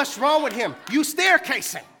 What's wrong with him? You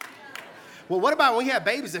staircasing. Well, what about when he had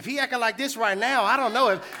babies? If he acting like this right now, I don't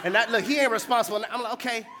know. Look, he ain't responsible. I'm like,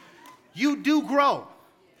 okay, you do grow.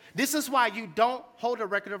 This is why you don't hold a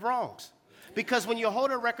record of wrongs. Because when you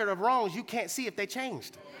hold a record of wrongs, you can't see if they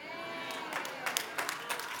changed.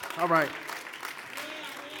 All right.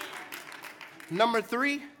 Number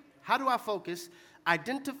 3, how do I focus?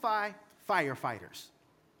 Identify firefighters.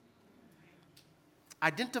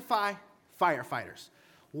 Identify firefighters.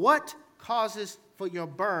 What causes for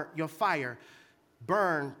your fire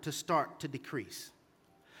burn to start to decrease?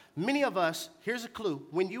 Many of us, here's a clue.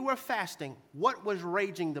 When you were fasting, what was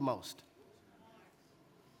raging the most?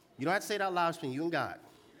 You don't have to say it out loud, it's between you and God.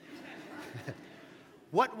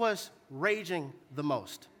 What was raging the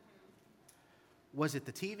most? Was it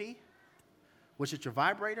the TV? Was it your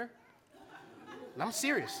vibrator? And I'm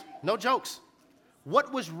serious, no jokes.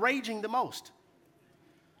 What was raging the most?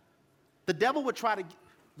 The devil would try to,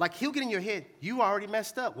 like he'll get in your head, you already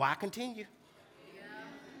messed up, why continue?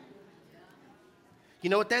 You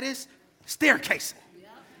know what that is? Staircasing.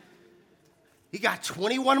 You got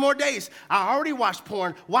 21 more days. I already watched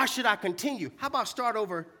porn. Why should I continue? How about start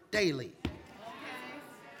over daily?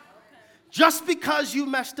 Just because you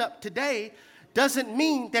messed up today doesn't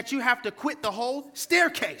mean that you have to quit the whole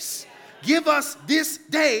staircase. Give us this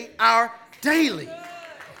day our daily.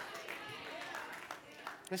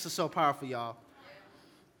 This is so powerful, y'all.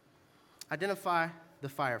 Identify the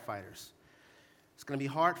firefighters. It's going to be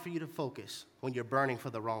hard for you to focus when you're burning for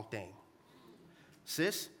the wrong thing.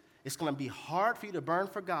 Sis, it's going to be hard for you to burn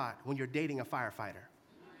for God when you're dating a firefighter.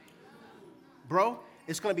 Bro,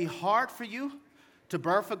 it's going to be hard for you to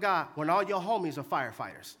burn for God when all your homies are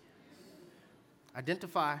firefighters.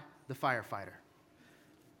 Identify the firefighter.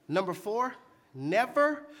 Number 4,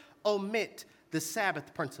 never omit the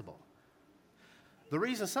Sabbath principle. The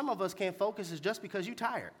reason some of us can't focus is just because you're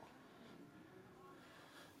tired.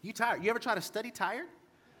 You tired? You ever try to study tired?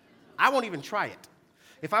 I won't even try it.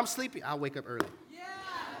 If I'm sleepy, I'll wake up early.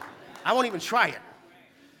 I won't even try it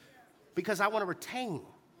because I want to retain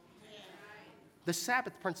the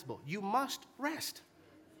Sabbath principle. You must rest.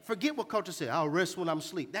 Forget what culture said. I'll rest when I'm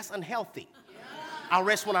asleep. That's unhealthy. I'll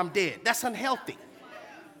rest when I'm dead. That's unhealthy.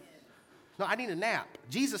 No, I need a nap.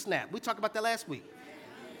 Jesus nap. We talked about that last week.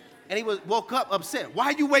 And he woke up upset.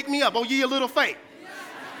 Why you wake me up? Oh, ye a little faith.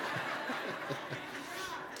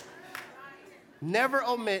 Never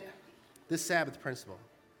omit the Sabbath principle.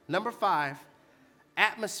 Number 5,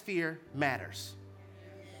 atmosphere matters.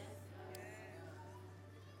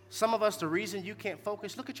 Some of us, the reason you can't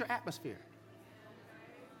focus, look at your atmosphere.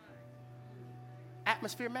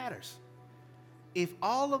 Atmosphere matters. If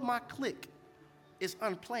all of my clique is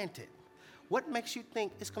unplanted, what makes you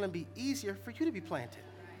think it's going to be easier for you to be planted?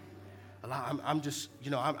 I'm just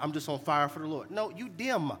on fire for the Lord. No, you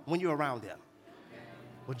dim when you're around them.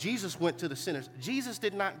 Well, Jesus went to the sinners. Jesus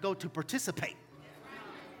did not go to participate.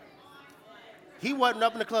 He wasn't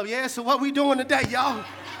up in the club. Yeah, so what we doing today, y'all?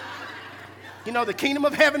 You know, the kingdom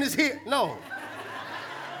of heaven is here. No.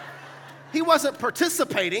 He wasn't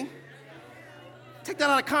participating. Take that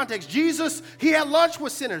out of context. Jesus, he had lunch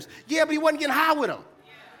with sinners. Yeah, but he wasn't getting high with them.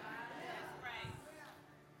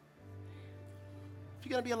 If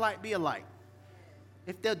you're going to be a light, be a light.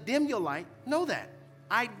 If they'll dim your light, know that.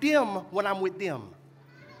 I dim when I'm with them.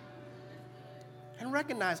 and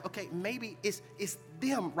recognize, okay, maybe it's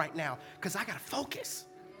them right now because I got to focus.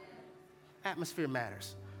 Atmosphere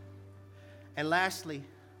matters. And lastly,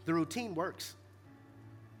 the routine works.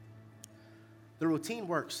 The routine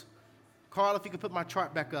works. Carl, if you could put my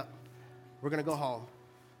chart back up, we're going to go home.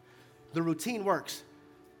 The routine works.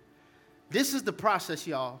 This is the process,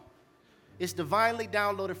 y'all. It's divinely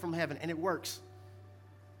downloaded from heaven, and it works.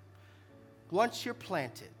 Once you're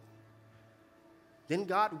planted, then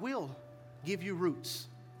God will give you roots.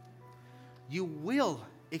 You will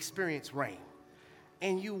experience rain,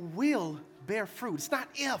 and you will bear fruit. It's not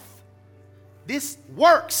if. This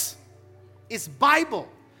works. It's Bible,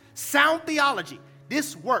 sound theology.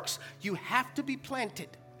 This works. You have to be planted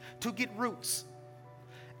to get roots.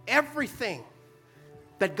 Everything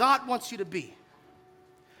that God wants you to be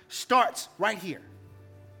starts right here.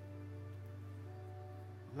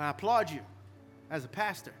 And I applaud you as a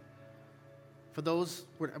pastor for those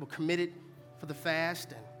who were committed for the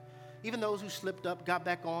fast, and even those who slipped up, got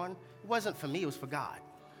back on. It wasn't for me, it was for God.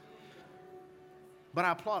 But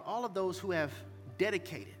I applaud all of those who have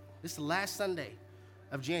dedicated, this is the last Sunday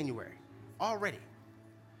of January already,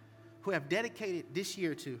 who have dedicated this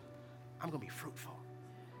year to, I'm going to be fruitful.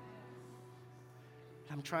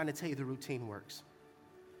 I'm trying to tell you the routine works.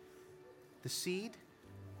 The seed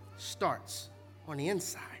starts on the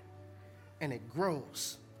inside and it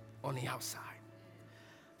grows on the outside.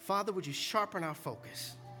 Father, would you sharpen our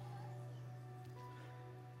focus?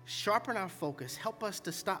 Sharpen our focus. Help us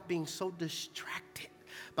to stop being so distracted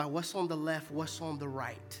by what's on the left, what's on the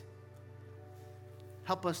right.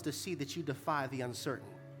 Help us to see that you defy the uncertain.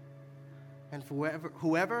 And for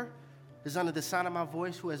whoever is under the sound of my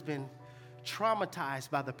voice who has been traumatized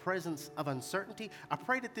by the presence of uncertainty, I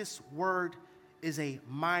pray that this word is a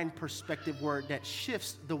mind perspective word that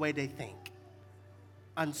shifts the way they think.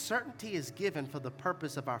 Uncertainty is given for the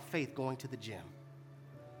purpose of our faith going to the gym.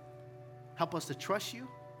 Help us to trust you,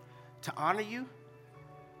 to honor you,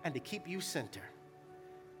 and to keep you center.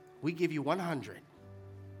 We give you 100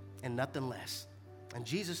 and nothing less. In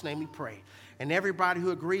Jesus' name we pray. And everybody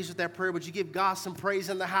who agrees with that prayer, would you give God some praise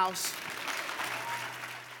in the house?